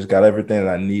nutritionist. Got everything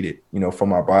that I needed, for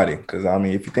my body. Because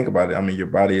if you think about it, your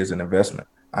body is an investment.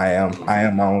 I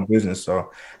am my own business, so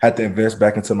I had to invest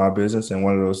back into my business. And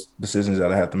one of those decisions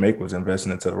that I had to make was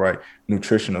investing into the right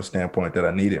nutritional standpoint that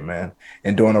I needed, man.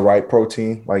 And doing the right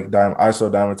protein, like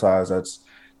isodiamatize,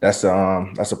 that's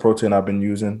a protein I've been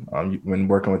using when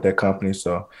working with that company.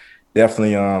 So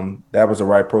definitely, that was the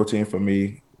right protein for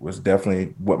me. Was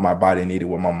definitely what my body needed,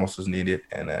 what my muscles needed,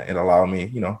 and it allowed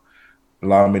me to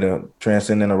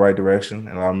transcend in the right direction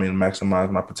and allowed me to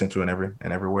maximize my potential in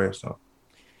every way. So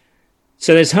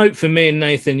there's hope for me and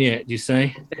Nathan yet, you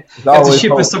say? You have to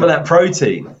ship us some of that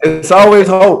protein. It's always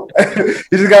hope. You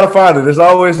just got to find it. There's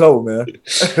always hope, man.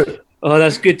 Oh,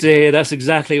 that's good to hear. That's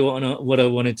exactly what I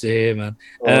wanted to hear, man.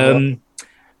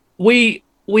 We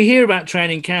hear about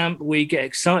training camp. We get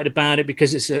excited about it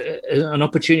because it's an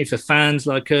opportunity for fans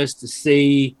like us to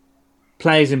see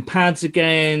players in pads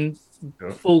again,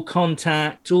 full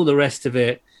contact, all the rest of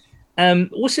it.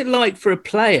 What's it like for a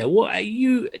player?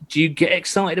 Do you get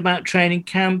excited about training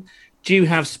camp? Do you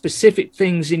have specific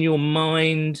things in your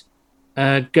mind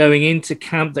going into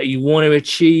camp that you want to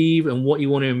achieve and what you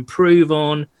want to improve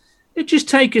on? Just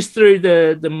take us through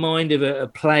the mind of a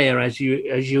player as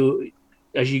you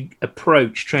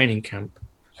approach training camp.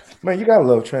 Man, you gotta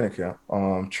love training camp.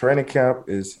 Training camp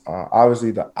is obviously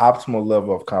the optimal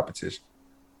level of competition.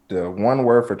 The one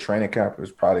word for training camp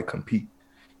is probably compete.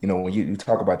 When you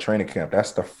talk about training camp,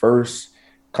 that's the first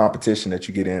competition that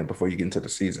you get in before you get into the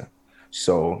season.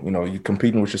 So, you're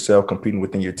competing with yourself, competing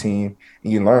within your team,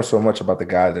 and you learn so much about the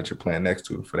guys that you're playing next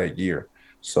to for that year.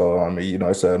 So,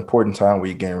 it's an important time where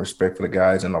you gain respect for the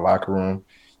guys in the locker room.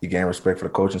 You gain respect for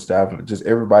the coaching staff and just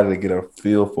everybody to get a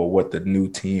feel for what the new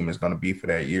team is going to be for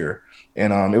that year.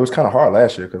 And it was kind of hard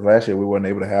last year because last year we weren't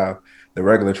able to have the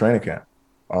regular training camp.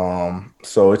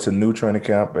 So it's a new training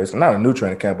camp, basically not a new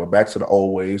training camp, but back to the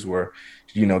old ways where,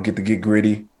 get to get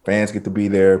gritty. Fans get to be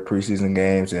there, preseason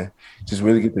games, and just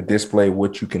really get to display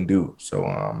what you can do.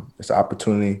 So it's an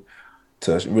opportunity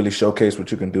to really showcase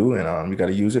what you can do, and you got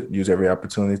to use it. Use every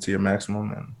opportunity to your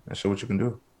maximum and show what you can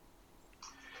do.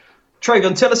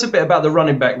 Tragon, tell us a bit about the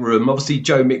running back room. Obviously,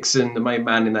 Joe Mixon, the main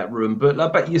man in that room, but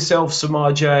about yourself,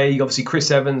 Samaje, obviously Chris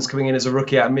Evans coming in as a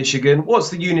rookie out of Michigan. What's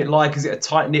the unit like? Is it a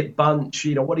tight-knit bunch?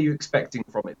 What are you expecting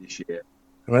from it this year?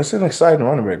 It's an exciting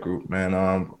running back group, man.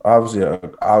 Obviously,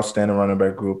 an outstanding running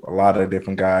back group. A lot of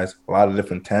different guys, a lot of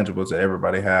different tangibles that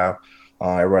everybody have.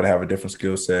 Everybody have a different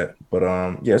skill set, but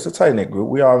yeah, it's a tight knit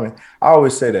group. I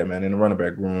always say that, man. In the running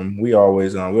back room, we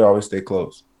always stay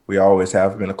close. We always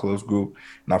have been a close group,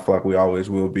 and I feel like we always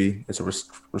will be. It's a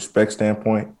respect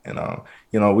standpoint, and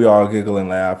we all giggle and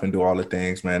laugh and do all the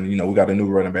things, man. We got a new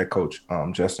running back coach,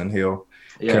 Justin Hill,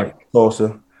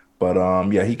 closer. But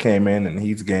he came in and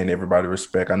he's gained everybody's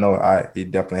respect. I know he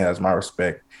definitely has my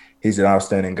respect. He's an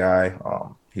outstanding guy.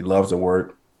 He loves the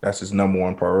work. That's his number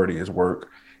one priority is work.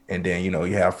 And then, you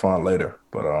have fun later.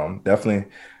 But definitely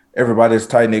everybody's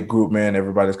tight-knit group, man.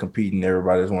 Everybody's competing.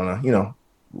 Everybody's want to,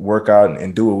 work out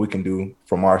and do what we can do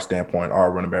from our standpoint,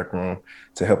 our running back room,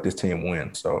 to help this team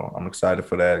win. So I'm excited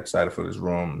for that, excited for this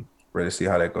room, ready to see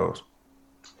how that goes.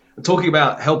 Talking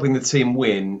about helping the team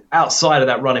win, outside of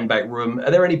that running back room,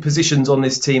 are there any positions on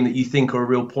this team that you think are a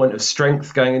real point of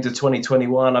strength going into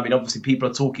 2021? I mean, obviously people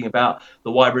are talking about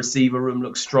the wide receiver room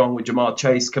looks strong with Jamar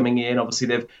Chase coming in. Obviously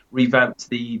they've revamped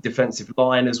the defensive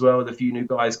line as well with a few new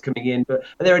guys coming in. But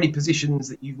are there any positions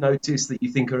that you've noticed that you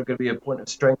think are going to be a point of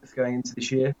strength going into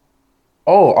this year?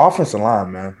 Oh, offensive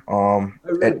line, man.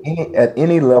 At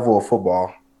any level of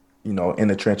football, in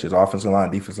the trenches, offensive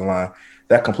line, defensive line,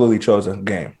 that completely controls the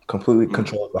game, completely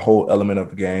controls the whole element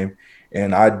of the game.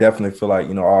 And I definitely feel like,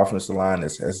 our offensive line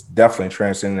is definitely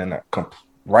transcending in the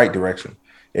right direction.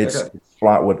 It's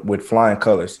with flying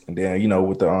colors. And then,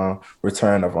 with the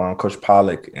return of Coach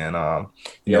Pollock and,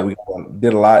 we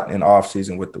did a lot in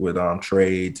offseason with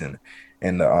trades and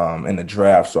the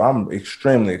draft. So I'm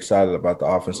extremely excited about the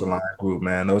offensive line group,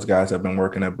 man. Those guys have been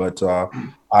working it, but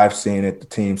I've seen it, the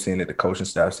team's seen it, the coaching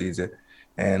staff sees it.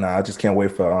 And I just can't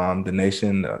wait for the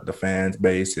nation, the fans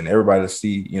base, and everybody to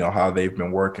see, how they've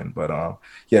been working. But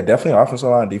definitely offensive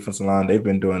line, defensive line, they've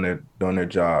been doing their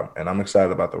job, and I'm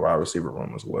excited about the wide receiver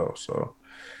room as well. So,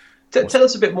 tell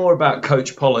us a bit more about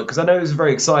Coach Pollock, because I know it was a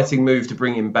very exciting move to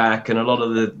bring him back, and a lot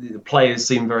of the players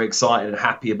seem very excited and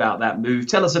happy about that move.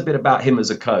 Tell us a bit about him as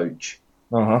a coach.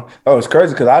 Oh, it's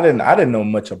crazy because I didn't know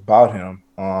much about him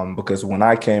because when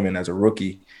I came in as a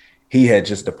rookie, he had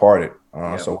just departed.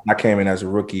 So when I came in as a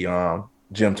rookie,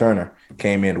 Jim Turner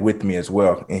came in with me as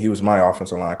well, and he was my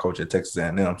offensive line coach at Texas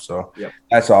A&M. So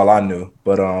that's all I knew.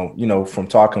 But from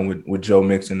talking with Joe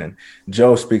Mixon, and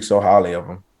Joe speaks so highly of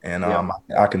him, and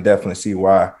I can definitely see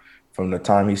why. From the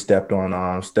time he stepped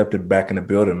it back in the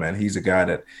building, man, he's a guy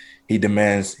that he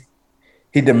demands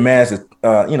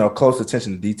close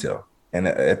attention to detail. And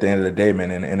at the end of the day,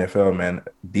 man, in the NFL, man,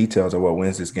 details are what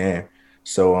wins this game.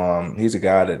 So he's a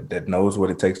guy that knows what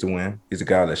it takes to win. He's a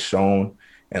guy that's shown,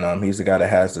 and he's a guy that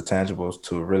has the tangibles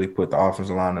to really put the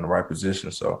offensive line in the right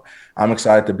position. So I'm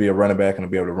excited to be a running back and to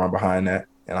be able to run behind that.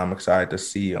 And I'm excited to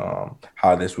see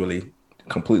how this really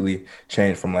completely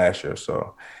changed from last year.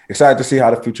 So excited to see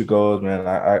how the future goes, man.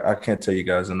 I can't tell you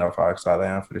guys enough how excited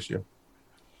I am for this year.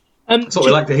 That's what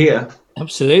we like to hear.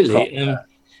 Absolutely.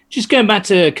 Just going back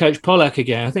to Coach Pollock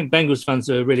again, I think Bengals fans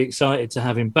are really excited to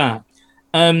have him back.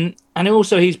 And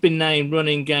also he's been named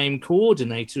running game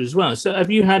coordinator as well. So have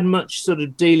you had much sort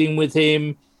of dealing with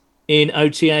him in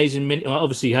OTAs and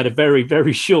obviously you had a very,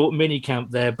 very short mini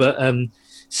camp there, but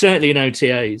certainly in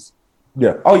OTAs?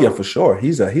 Yeah. Oh yeah, for sure.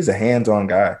 He's a hands-on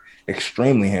guy,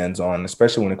 extremely hands-on,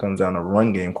 especially when it comes down to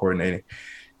run game coordinating.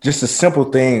 Just the simple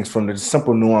things from the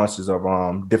simple nuances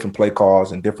of different play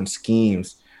calls and different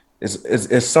schemes.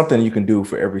 It's something you can do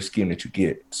for every scheme that you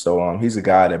get. So he's a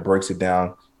guy that breaks it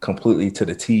down completely to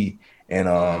the T,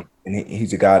 and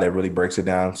he's a guy that really breaks it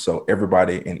down so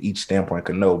everybody in each standpoint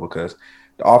can know, because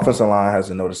the offensive line has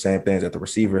to know the same things that the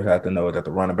receivers have to know, that the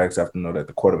running backs have to know, that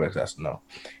the quarterbacks have to know.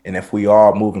 And if we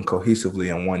are moving cohesively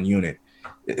in one unit,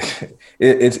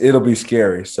 it'll be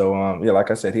scary. So like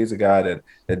I said, he's a guy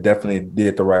that definitely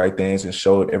did the right things and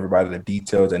showed everybody the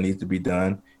details that needs to be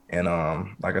done. And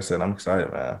like I said, I'm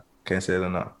excited, man. Can't say it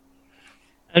enough.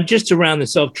 And just to round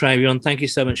this off, Travion, thank you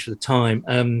so much for the time.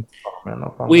 Man,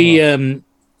 no problem.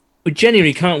 We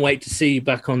genuinely can't wait to see you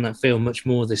back on that field much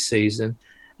more this season.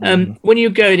 When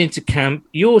you're going into camp,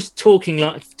 you're talking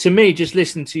like, to me, just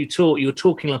listening to you talk, you're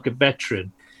talking like a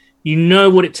veteran. You know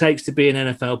what it takes to be an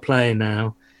NFL player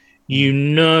now. You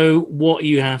know what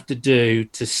you have to do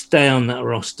to stay on that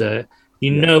roster.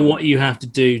 You know what you have to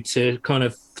do to kind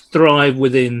of thrive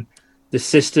within the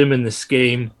system and the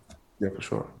scheme. Yeah, for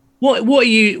sure. What are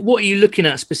you looking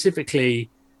at specifically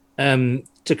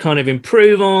to kind of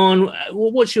improve on?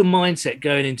 What's your mindset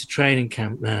going into training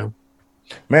camp now?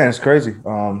 Man, it's crazy.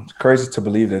 It's crazy to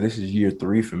believe that this is year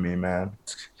 3 for me, man.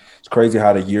 It's crazy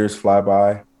how the years fly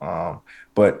by.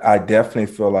 But I definitely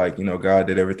feel like, God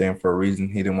did everything for a reason.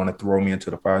 He didn't want to throw me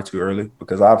into the fire too early,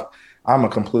 because I'm a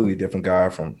completely different guy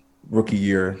from rookie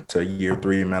year to year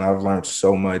 3, man. I've learned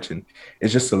so much, and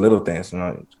it's just the little things,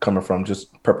 coming from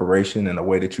just preparation and the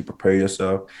way that you prepare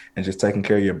yourself and just taking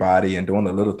care of your body and doing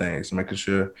the little things, making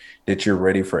sure that you're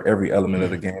ready for every element of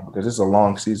the game, because it's a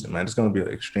long season, man. It's going to be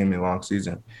an extremely long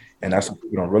season. And that's what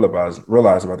people don't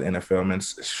realize about the NFL, man.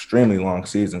 It's an extremely long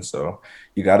season. So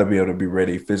you got to be able to be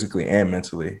ready physically and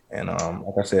mentally. And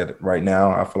like I said, right now,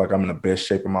 I feel like I'm in the best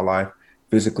shape of my life,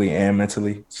 physically and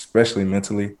mentally, especially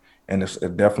mentally. And it's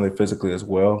definitely physically as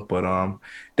well. But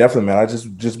definitely, man, I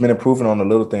just been improving on the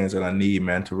little things that I need,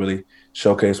 man, to really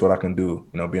showcase what I can do.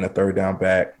 Being a third down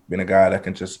back, being a guy that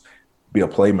can just be a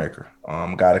playmaker,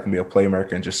 a guy that can be a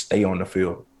playmaker and just stay on the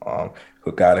field, a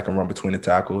guy that can run between the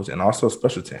tackles, and also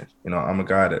special teams. I'm a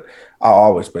guy that I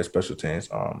always play special teams.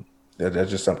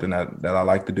 That's just something that I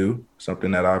like to do,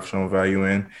 something that I've shown value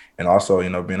in, and also,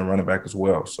 being a running back as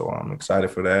well. So I'm excited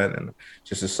for that, and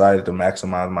just excited to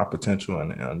maximize my potential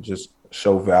and just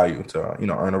show value to,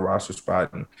 earn a roster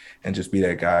spot and just be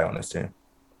that guy on this team.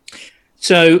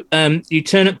 So you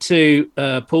turn up to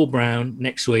Paul Brown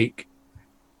next week,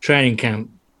 training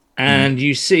camp, and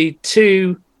you see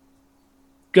 2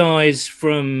 guys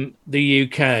from the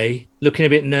UK looking a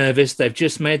bit nervous. They've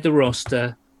just made the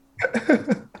roster.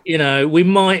 We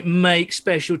might make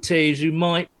special teams. We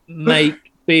might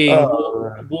make being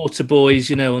water boys,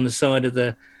 on the side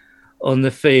of on the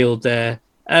field there.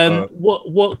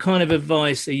 What kind of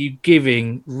advice are you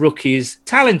giving rookies,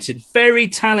 very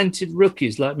talented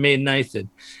rookies like me and Nathan?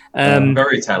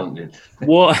 Very talented.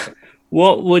 What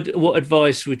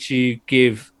advice would you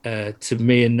give to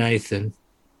me and Nathan?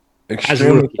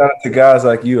 Extremely talented guys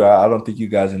like you, I don't think you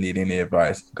guys need any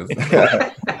advice.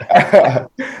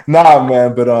 Nah,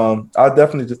 man, but I'll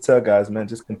definitely just tell guys, man,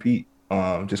 just compete.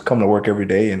 Just come to work every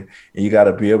day, and you got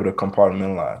to be able to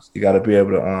compartmentalize. You got to be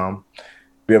able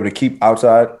to keep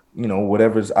outside,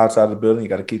 whatever's outside the building, you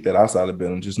got to keep that outside the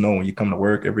building. Just know when you come to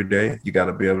work every day, you got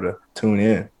to be able to tune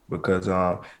in, because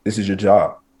this is your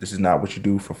job. This is not what you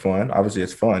do for fun. Obviously,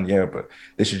 it's fun, yeah, but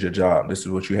this is your job. This is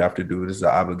what you have to do. This is an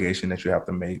obligation that you have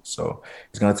to make. So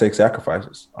it's going to take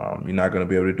sacrifices. You're not going to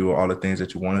be able to do all the things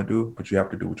that you want to do, but you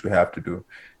have to do what you have to do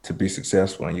to be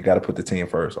successful. And you got to put the team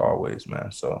first always,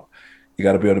 man. So you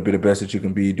got to be able to be the best that you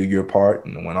can be, do your part.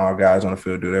 And when all guys on the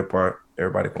field do their part,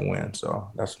 everybody can win.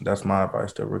 So that's my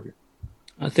advice to a rookie.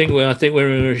 I think we're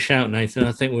in a shout, Nathan.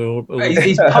 I think we're all.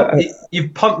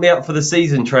 You've pumped me up for the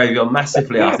season, Travion,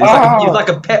 massively. After it's like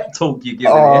a pep talk you're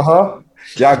giving. Y'all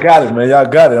got it, man. Y'all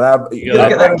got it. You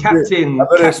look at that captain. I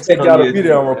better expect y'all to be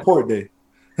there on report day.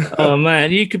 Oh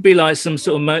man, you could be like some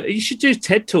sort of. You should do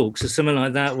TED Talks or something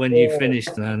like that when you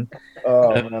finished, man.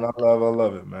 Oh man, I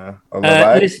love it, man.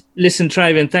 Listen,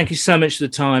 Travion, thank you so much for the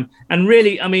time. And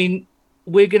really, I mean,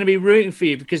 we're going to be rooting for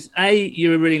you because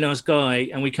you're a really nice guy,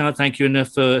 and we can't thank you enough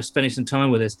for spending some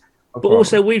time with us. But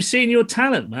also, we've seen your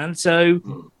talent, man.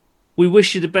 So we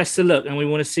wish you the best of luck, and we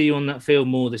want to see you on that field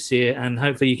more this year, and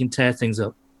hopefully you can tear things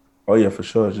up. Oh yeah, for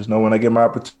sure. Just know when I get my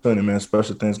opportunity, man,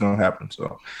 special things gonna happen.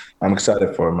 So I'm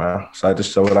excited for it, man. Excited to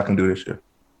show what I can do this year.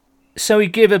 So we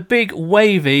give a big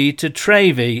wavy to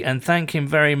Travy and thank him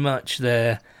very much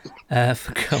there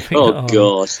for coming on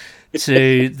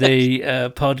to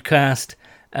the podcast.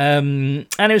 And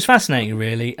it was fascinating,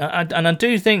 really. And I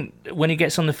do think when he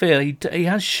gets on the field, he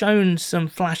has shown some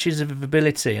flashes of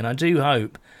ability, and I do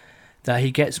hope that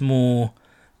he gets more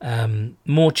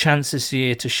chances this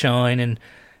year to shine and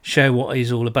show what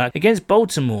he's all about. Against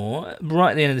Baltimore,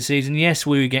 right at the end of the season, yes,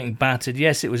 we were getting battered.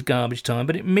 Yes, it was garbage time,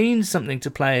 but it means something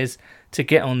to players to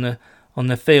get on the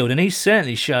field, and he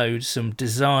certainly showed some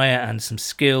desire and some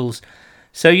skills.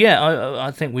 So yeah, I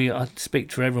think I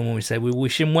speak for everyone when we say we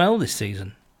wish him well this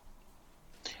season.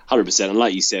 100%, and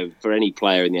like you said, for any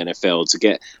player in the NFL to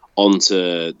get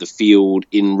onto the field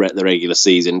in the regular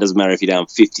season, it doesn't matter if you're down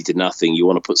 50-0, you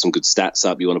want to put some good stats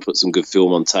up, you want to put some good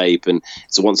film on tape, and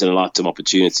it's a once in a lifetime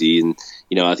opportunity. And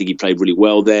I think he played really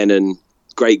well then, and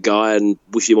great guy, and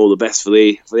wish him all the best for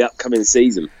the upcoming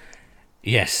season.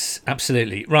 Yes,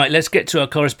 absolutely. Right, let's get to our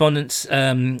correspondence.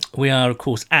 We are, of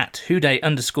course, at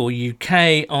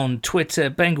Houday_UK on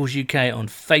Twitter, Bengals UK on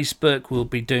Facebook. We'll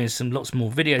be doing lots more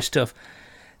video stuff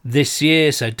this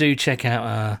year, so do check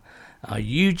out our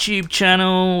YouTube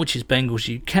channel, which is Bengals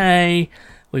UK.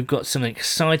 We've got some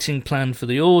exciting planned for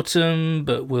the autumn,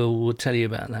 but we'll tell you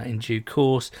about that in due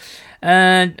course.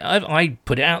 And I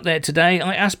put it out there today.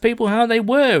 I asked people how they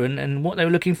were and what they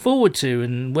were looking forward to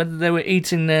and whether they were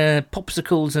eating their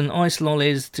popsicles and ice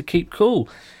lollies to keep cool.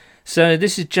 So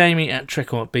this is Jamie at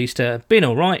Trekart Beaster. Been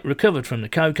all right, recovered from the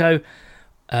cocoa.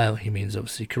 He means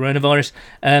obviously coronavirus.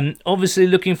 Obviously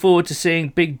looking forward to seeing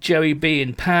Big Joey B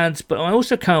in pads, but I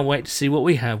also can't wait to see what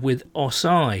we have with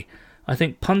Osai. I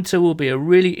think punter will be a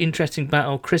really interesting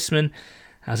battle. Chrisman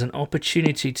has an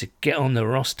opportunity to get on the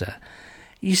roster.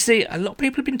 You see, a lot of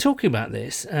people have been talking about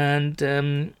this,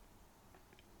 and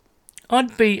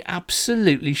I'd be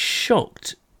absolutely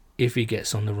shocked if he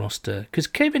gets on the roster, because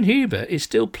Kevin Huber is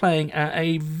still playing at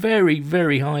a very,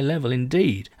 very high level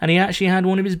indeed, and he actually had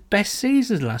one of his best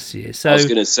seasons last year. So I was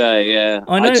going to say, yeah,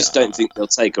 I just don't think they'll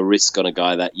take a risk on a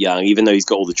guy that young, even though he's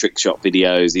got all the trick shot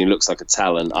videos and he looks like a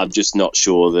talent. I'm just not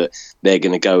sure that they're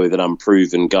going to go with an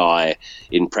unproven guy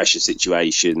in pressure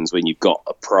situations when you've got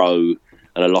a pro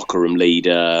and a locker room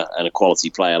leader and a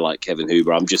quality player like Kevin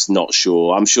Huber. I'm just not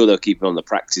sure. I'm sure they'll keep him on the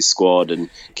practice squad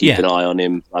and keep an eye on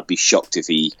him. I'd be shocked if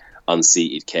he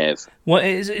unseated Kev. Well,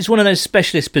 it's one of those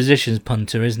specialist positions,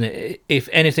 punter, isn't it? If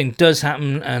anything does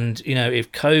happen and,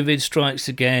 if COVID strikes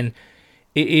again,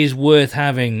 it is worth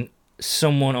having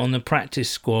someone on the practice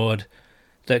squad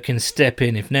that can step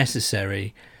in if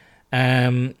necessary.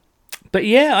 But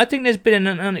yeah, I think there's been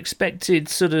an unexpected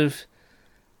sort of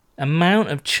amount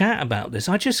of chat about this.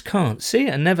 I just can't see it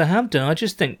and never have done. I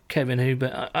just think Kevin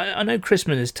Huber, I know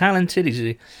Chrisman is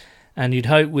talented, and you'd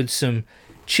hope with some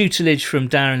tutelage from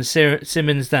Darren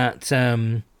Simmons that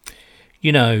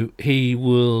he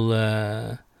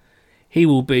will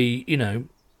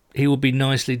be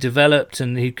nicely developed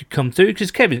and he could come through,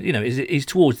 because Kevin he's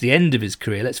towards the end of his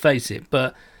career, let's face it,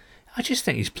 but I just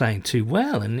think he's playing too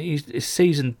well, and he's a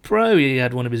seasoned pro. He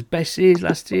had one of his best years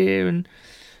last year, and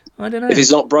I don't know. If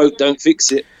it's not broke, don't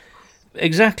fix it.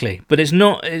 Exactly, but it's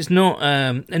not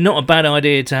a bad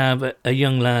idea to have a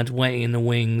young lad waiting in the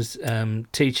wings,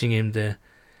 teaching him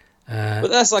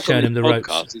but that's like showing on him the podcast,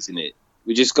 ropes, isn't it?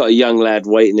 We just got a young lad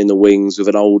waiting in the wings with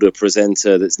an older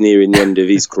presenter that's nearing the end of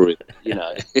his career.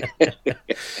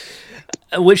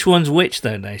 Which one's which,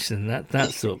 though, Nathan?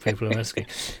 That's what people are asking.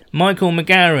 Michael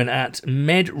McGarren at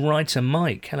MedWriter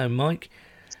Mike. Hello, Mike.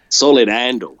 Solid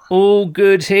handle. All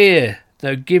good here.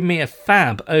 Though give me a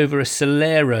fab over a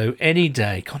Solero any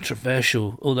day.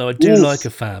 Controversial, although I do like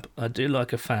a fab. I do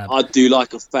like a fab,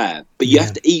 but you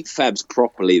have to eat fabs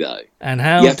properly, though. And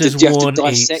how does one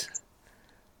eat?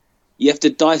 You have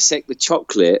to dissect the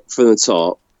chocolate from the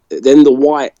top, then the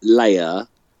white layer,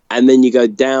 and then you go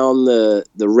down the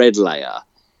red layer,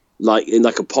 like in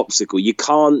like a popsicle. You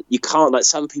can't like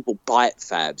some people bite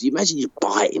fabs. You imagine you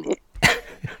biting it.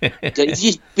 If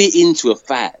you just bit into a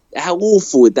fab, how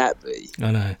awful would that be?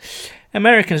 I know.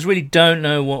 Americans really don't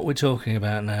know what we're talking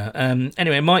about now.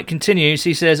 Anyway, Mike continues.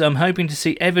 He says, I'm hoping to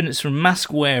see evidence from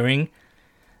mask wearing,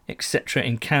 etc.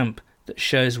 in camp that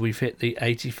shows we've hit the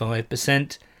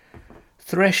 85%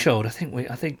 threshold. I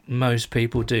think most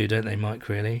people do, don't they, Mike,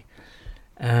 really?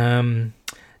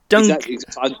 Exactly.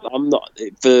 I'm not.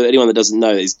 For anyone that doesn't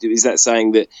know, is that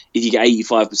saying that if you get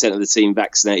 85% of the team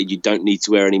vaccinated, you don't need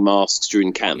to wear any masks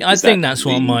during camp? I think that's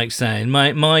what Mike's saying.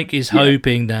 Mike is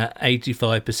hoping that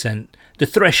 85%, the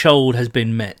threshold has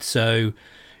been met. So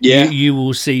you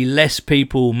will see less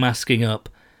people masking up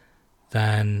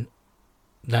than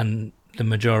the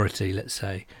majority, let's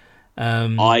say.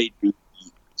 I'd be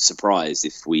surprised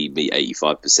if we meet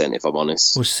 85%, if I'm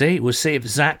honest. We'll see if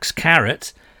Zach's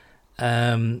carrot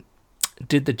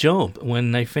did the job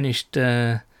when they finished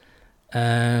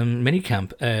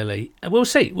minicamp early. We'll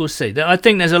see. I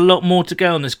think there's a lot more to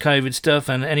go on this COVID stuff,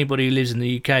 and anybody who lives in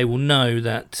the UK will know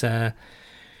that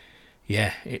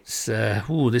it's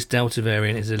this Delta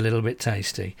variant is a little bit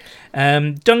tasty.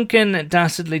 Duncan,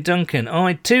 Dastardly Duncan,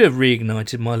 I too have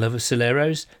reignited my love of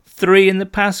Soleros. 3 in the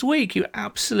past week. You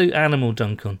absolute animal,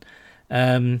 Duncan.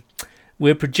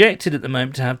 We're projected at the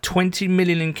moment to have 20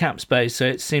 million in cap space, so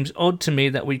it seems odd to me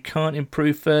that we can't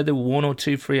improve further. 1 or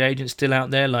 2 free agents still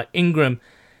out there, like Ingram.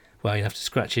 Well, you have to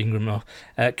scratch Ingram off.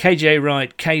 KJ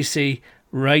Wright, Casey,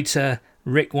 Rater,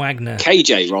 Rick Wagner.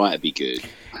 KJ Wright would be good.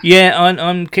 Yeah,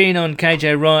 I'm keen on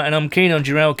KJ Wright, and I'm keen on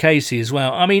Jarrell Casey as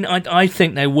well. I mean, I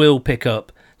think they will pick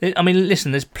up. I mean,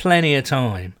 listen, there's plenty of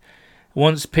time.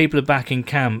 Once people are back in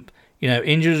camp,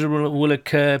 injuries will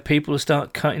occur. People will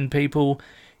start cutting people.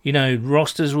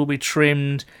 Rosters will be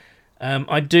trimmed.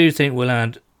 I do think we'll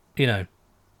add, 1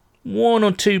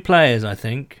 or 2 players, I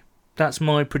think. That's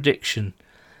my prediction.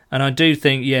 And I do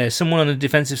think, someone on the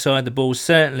defensive side of the ball,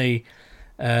 certainly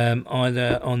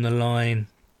either on the line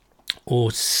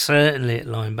or certainly at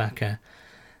linebacker,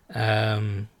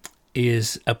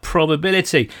 is a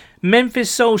probability. Memphis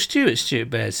Soul Stuart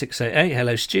Bear 688.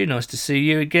 Hello, Stu. Nice to see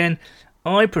you again.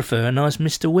 I prefer a nice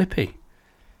Mr. Whippy.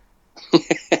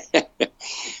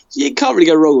 You can't really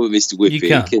go wrong with Mr.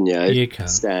 Whippy, can you? You can't.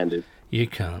 Standard. You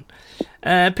can't.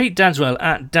 Pete Dadswell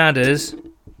at Dadders.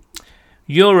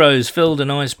 Euros filled a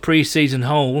nice pre-season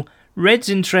hole. Reds'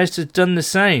 interest has done the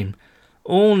same.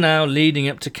 All now leading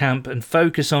up to camp and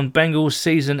focus on Bengals'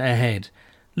 season ahead.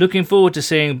 Looking forward to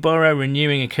seeing Burrow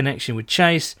renewing a connection with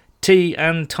Chase, T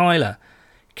and Tyler.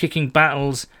 Kicking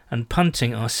battles and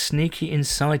punting are sneaky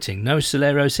inciting. No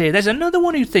Soleros here. There's another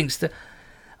one who thinks that...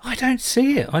 I don't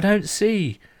see it. I don't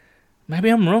see... Maybe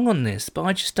I'm wrong on this, but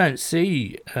I just don't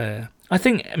see... I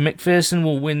think McPherson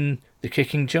will win the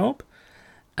kicking job.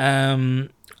 And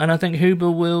I think Huber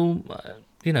will,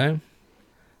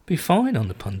 be fine on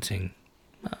the punting.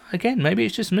 Again, maybe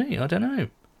it's just me. I don't know.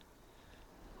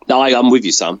 No, I'm with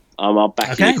you, Sam. I'll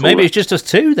back you. Okay, maybe it's just us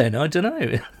two then. I don't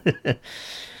know.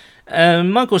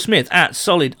 Michael Smith at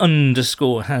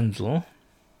solid_handle.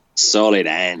 Solid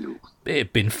handle.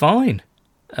 It'd been fine.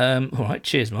 All right,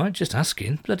 cheers, mate. Just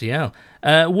asking. Bloody hell.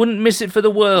 Wouldn't miss it for the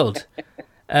world.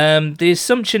 The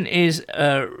assumption is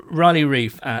Riley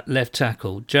Reef at left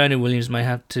tackle. Jonah Williams may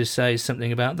have to say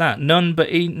something about that. None but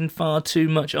eaten far too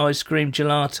much ice cream,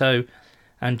 gelato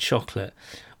and chocolate.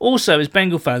 Also, as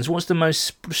Bengal fans, what's the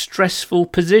most stressful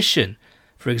position?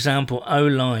 For example,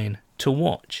 O-line to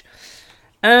watch.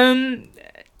 I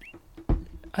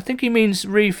think he means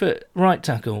Reef at right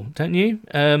tackle, don't you?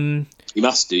 You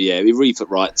must do, yeah. Reef at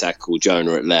right tackle,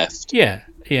 Jonah at left. Yeah,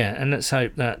 and let's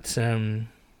hope that...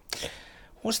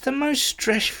 what's the most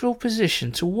stressful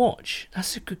position to watch?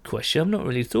 That's a good question. I've not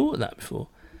really thought of that before.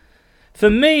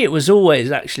 For me, it was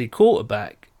always actually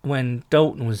quarterback when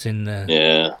Dalton was in there.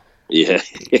 Yeah.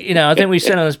 I think we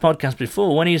said on this podcast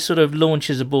before, when he sort of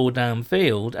launches a ball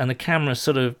downfield and the camera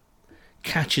sort of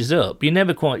catches up, you're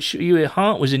never quite sure. Your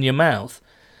heart was in your mouth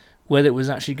whether it was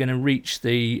actually going to reach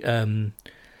the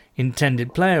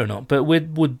intended player or not. But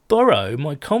with Burrow,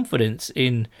 my confidence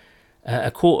in our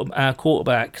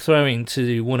quarterback throwing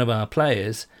to one of our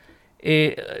players,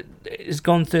 it has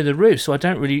gone through the roof. So I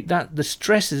don't really... the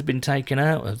stress has been taken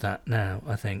out of that now,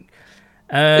 I think.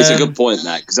 It's a good point,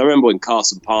 that, because I remember when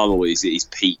Carson Palmer was at his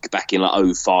peak back in like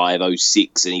 05,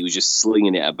 06, and he was just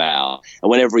slinging it about. And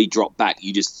whenever he dropped back,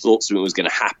 you just thought something was going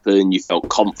to happen. You felt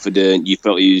confident. You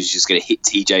felt he was just going to hit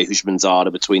TJ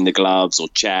Houshmandzadeh between the gloves or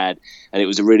Chad. And it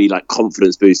was a really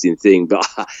confidence-boosting thing. But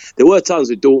there were times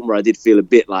with Dalton where I did feel a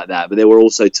bit like that. But there were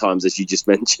also times, as you just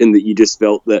mentioned, that you just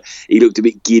felt that he looked a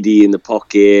bit giddy in the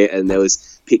pocket, and there was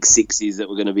pick sixes that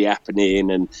were going to be happening.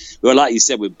 And like you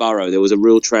said with Burrow, there was a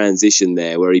real transition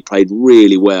there where he played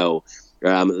really well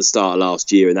at the start of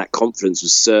last year, and that confidence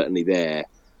was certainly there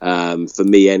for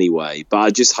me anyway. But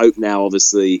I just hope now,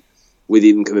 obviously, with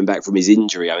him coming back from his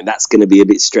injury, I mean, that's going to be a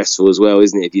bit stressful as well,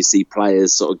 isn't it? If you see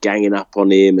players sort of ganging up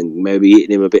on him and maybe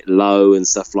hitting him a bit low and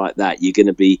stuff like that, your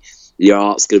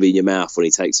heart's going to be in your mouth when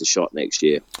he takes a shot next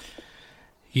year.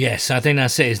 Yes, I think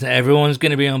that's it. Isn't it? Everyone's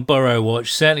going to be on Burrow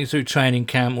watch, certainly through training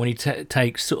camp when he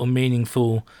takes sort of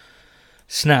meaningful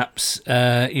snaps,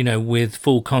 with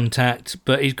full contact.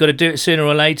 But he's got to do it sooner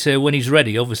or later when he's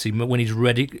ready, obviously, when he's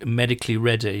ready, medically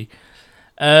ready.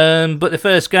 But the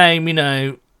first game,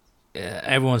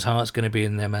 everyone's heart's going to be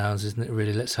in their mouths, isn't it,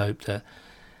 really? Let's hope that...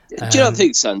 Do you not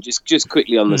think, son, just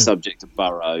quickly on the subject of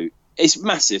Burrow, it's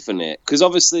massive, isn't it? Because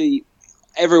obviously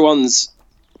everyone's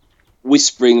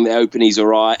whispering that he's all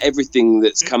right. Everything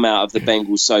that's come out of the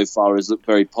Bengals so far has looked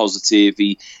very positive.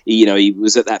 He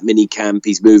was at that mini camp.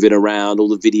 He's moving around. All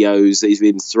the videos that he's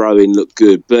been throwing look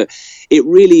good. But it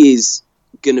really is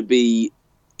going to be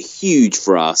huge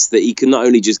for us that he can not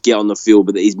only just get on the field,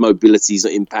 but that his mobility is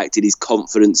not impacted, his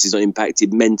confidence is not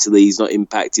impacted, mentally he's not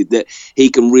impacted, that he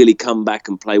can really come back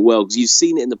and play well. Because you've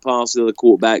seen it in the past with other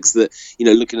quarterbacks that,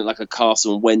 looking at like a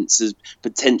Carson Wentz has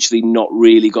potentially not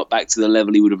really got back to the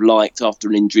level he would have liked after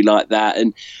an injury like that.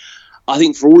 And I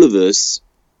think for all of us,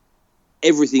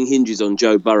 everything hinges on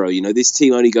Joe Burrow. This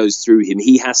team only goes through him.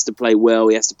 He has to play well.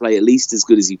 He has to play at least as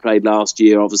good as he played last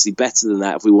year, obviously better than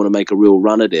that if we want to make a real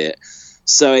run at it.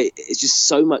 So it's just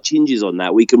so much hinges on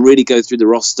that. We can really go through the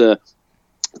roster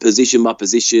position by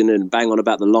position and bang on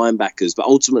about the linebackers, but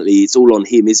ultimately it's all on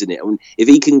him, isn't it? And if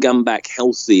he can come back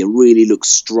healthy and really look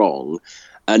strong,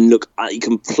 and look,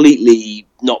 completely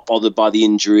not bothered by the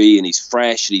injury, and he's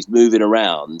fresh and he's moving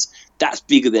around, that's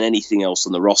bigger than anything else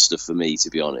on the roster for me, to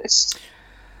be honest.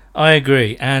 I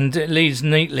agree, and it leads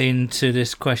neatly into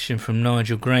this question from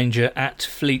Nigel Granger at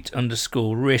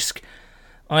 @Fleet_risk.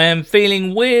 I am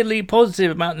feeling weirdly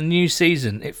positive about the new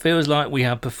season. It feels like we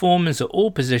have performance at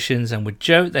all positions, and with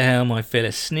Joe at the helm, I feel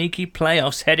a sneaky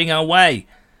playoffs heading our way.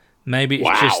 Maybe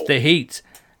it's just the heat,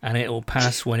 and it will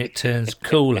pass when it turns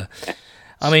cooler.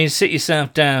 I mean, sit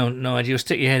yourself down, Nigel,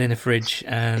 stick your head in the fridge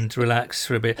and relax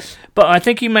for a bit. But I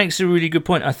think he makes a really good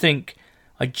point. I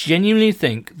genuinely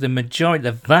think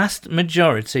the vast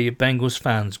majority of Bengals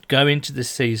fans go into the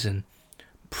season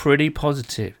pretty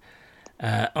positive.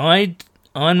 I'm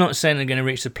not saying they're going to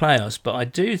reach the playoffs, but I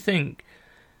do think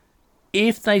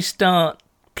if they start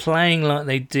playing like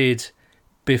they did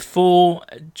before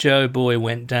Joe Boy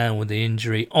went down with the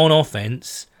injury on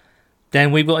offense,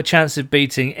 then we've got a chance of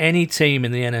beating any team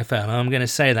in the NFL. I'm going to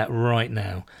say that right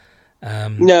now.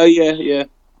 Yeah.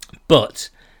 But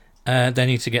they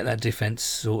need to get that defense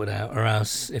sorted out, or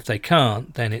else if they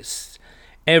can't, then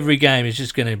every game is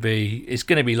just going to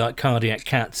be like cardiac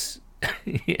cats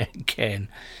again.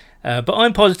 But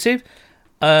I'm positive.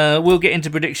 We'll get into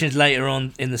predictions later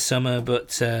on in the summer,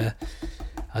 but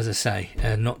as I say,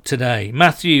 not today.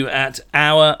 Matthew at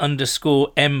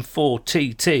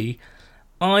 @our_M4TT.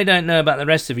 I don't know about the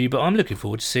rest of you, but I'm looking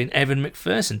forward to seeing Evan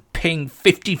McPherson ping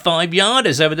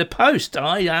 55-yarders over the post.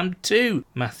 I am too,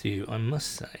 Matthew, I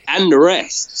must say. And the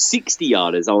rest,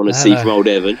 60-yarders I want to see from old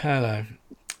Evan. Hello.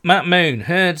 Matt Moon,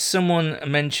 heard someone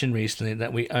mention recently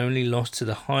that we only lost to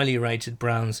the highly rated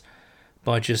Browns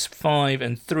by just 5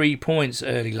 and 3 points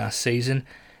early last season,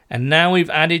 and now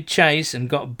we've added Chase and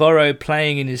got Burrow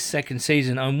playing in his second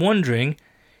season. I'm wondering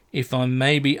if I'm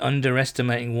maybe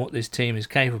underestimating what this team is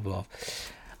capable of.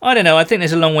 I don't know. I think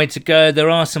there's a long way to go. There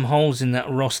are some holes in that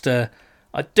roster.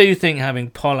 I do think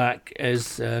having Pollack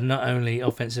as not only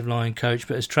offensive line coach,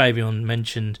 but as Travion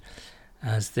mentioned,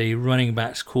 as the running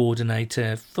backs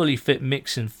coordinator, fully fit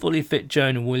Mixon, fully fit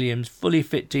Jonah Williams, fully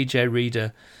fit DJ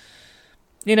Reader.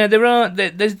 You know,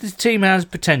 this team has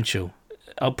potential.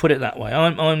 I'll put it that way.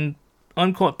 I'm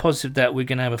quite positive that we're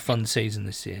going to have a fun season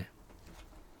this year.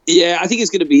 Yeah, I think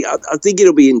it's going to be. I think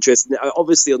it'll be interesting.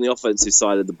 Obviously, on the offensive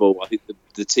side of the ball, I think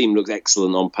the team looks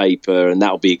excellent on paper, and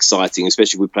that'll be exciting,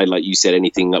 especially if we play, like you said,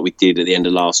 anything like we did at the end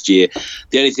of last year.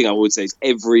 The only thing I would say is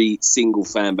every single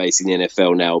fan base in the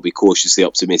NFL now will be cautiously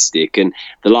optimistic. And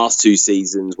the last 2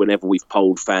 seasons, whenever we've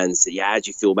polled fans, say, how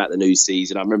do you feel about the new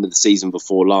season? I remember the season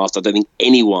before last. I don't think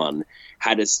anyone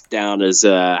had us down as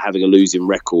having a losing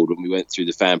record when we went through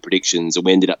the fan predictions, and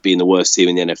we ended up being the worst team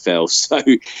in the NFL. So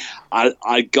you've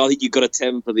got to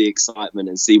temper the excitement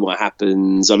and see what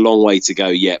happens. A long way to go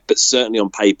yet, but certainly on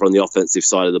paper, on the offensive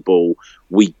side of the ball,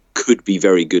 we could be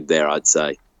very good there, I'd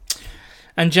say.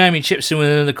 And Jamie chips in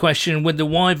with another question. With the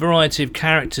wide variety of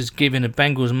characters given a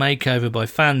Bengals makeover by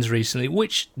fans recently,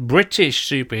 which British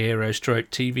superhero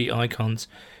stroke TV icons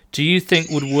do you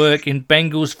think would work in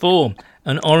Bengals form?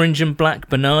 An orange and black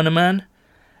banana man?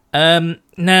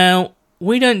 Now,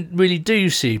 we don't really do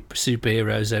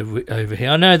superheroes over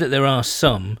here. I know that there are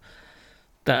some.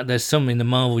 That there's some in the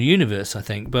Marvel universe, I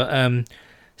think. But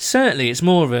certainly it's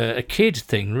more of a kid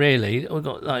thing, really. We've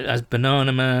got like as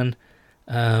Banana Man.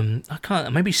 I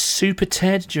can't. Maybe Super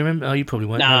Ted. Do you remember? Oh, you probably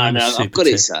won't. No, Super I've got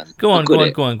Ted. it, son. Go on.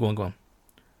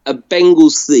 A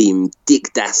Bengals theme,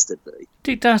 Dick Dastardly.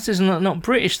 Dick Dastardly's not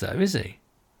British, though, is he?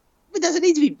 It doesn't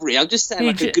need to be British. I'm just saying,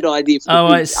 a good idea for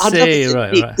I see.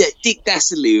 Right. Dick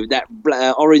Dastardly with that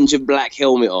orange and black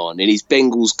helmet on in his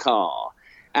Bengals car,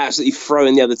 absolutely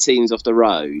throwing the other teams off the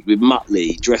road, with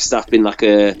Muttley dressed up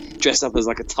as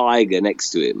like a tiger next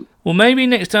to him. Well, maybe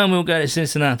next time we'll go to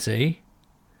Cincinnati,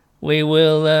 we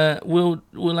will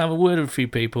we'll have a word with a few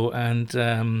people,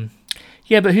 and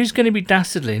yeah, but who's going to be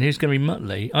Dastardly and who's going to be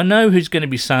Muttley? I know who's going to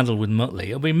be saddled with Muttley.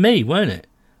 It'll be me, won't it?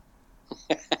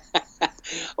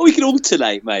 Oh, we can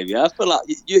alternate, maybe. I feel like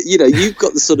you've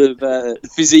got the sort of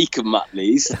physique of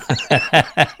Muttley's.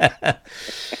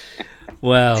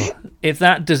 Well, if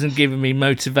that doesn't give me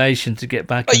motivation to get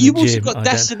back in the gym... But you've also got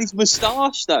Dastardly's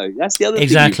moustache, though. That's the other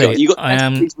exactly. thing you've got.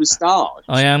 Dastardly's moustache.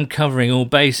 I am covering all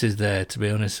bases there, to be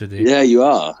honest with you. Yeah, you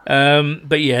are.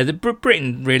 But yeah,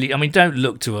 Britain really... I mean, don't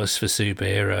look to us for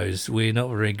superheroes. We're not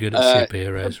very good at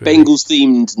superheroes, really.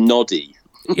 Bengals-themed Noddy.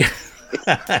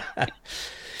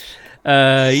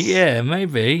 Yeah,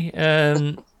 maybe.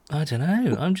 I don't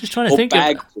know. I'm just trying to think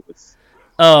Bagpuss.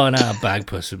 Oh, no,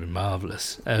 Bagpuss would be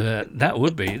marvellous. That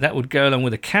would go along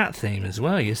with a cat theme as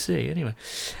well, you see. Anyway.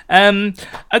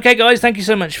 Okay, guys, thank you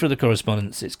so much for the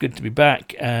correspondence. It's good to be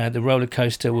back. The roller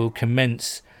coaster will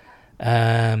commence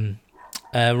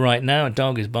Right now, a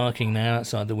dog is barking now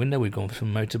outside the window. We've gone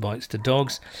from motorbikes to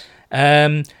dogs.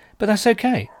 But that's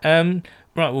okay. Right,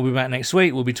 we'll be back next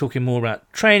week. We'll be talking more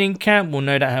about training camp. We'll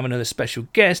no doubt have another special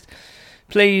guest.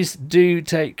 Please do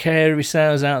take care of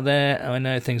yourselves out there. I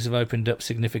know things have opened up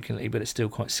significantly, but it's still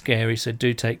quite scary, so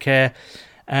do take care.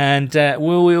 And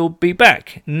we'll be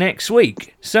back next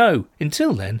week. So,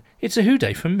 until then, it's a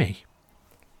hoo-day from me.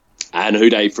 And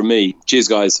hoo-day from me. Cheers,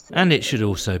 guys. And it should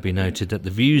also be noted that the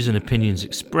views and opinions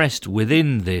expressed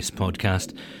within this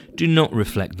podcast do not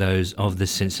reflect those of the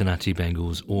Cincinnati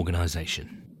Bengals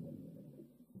organisation.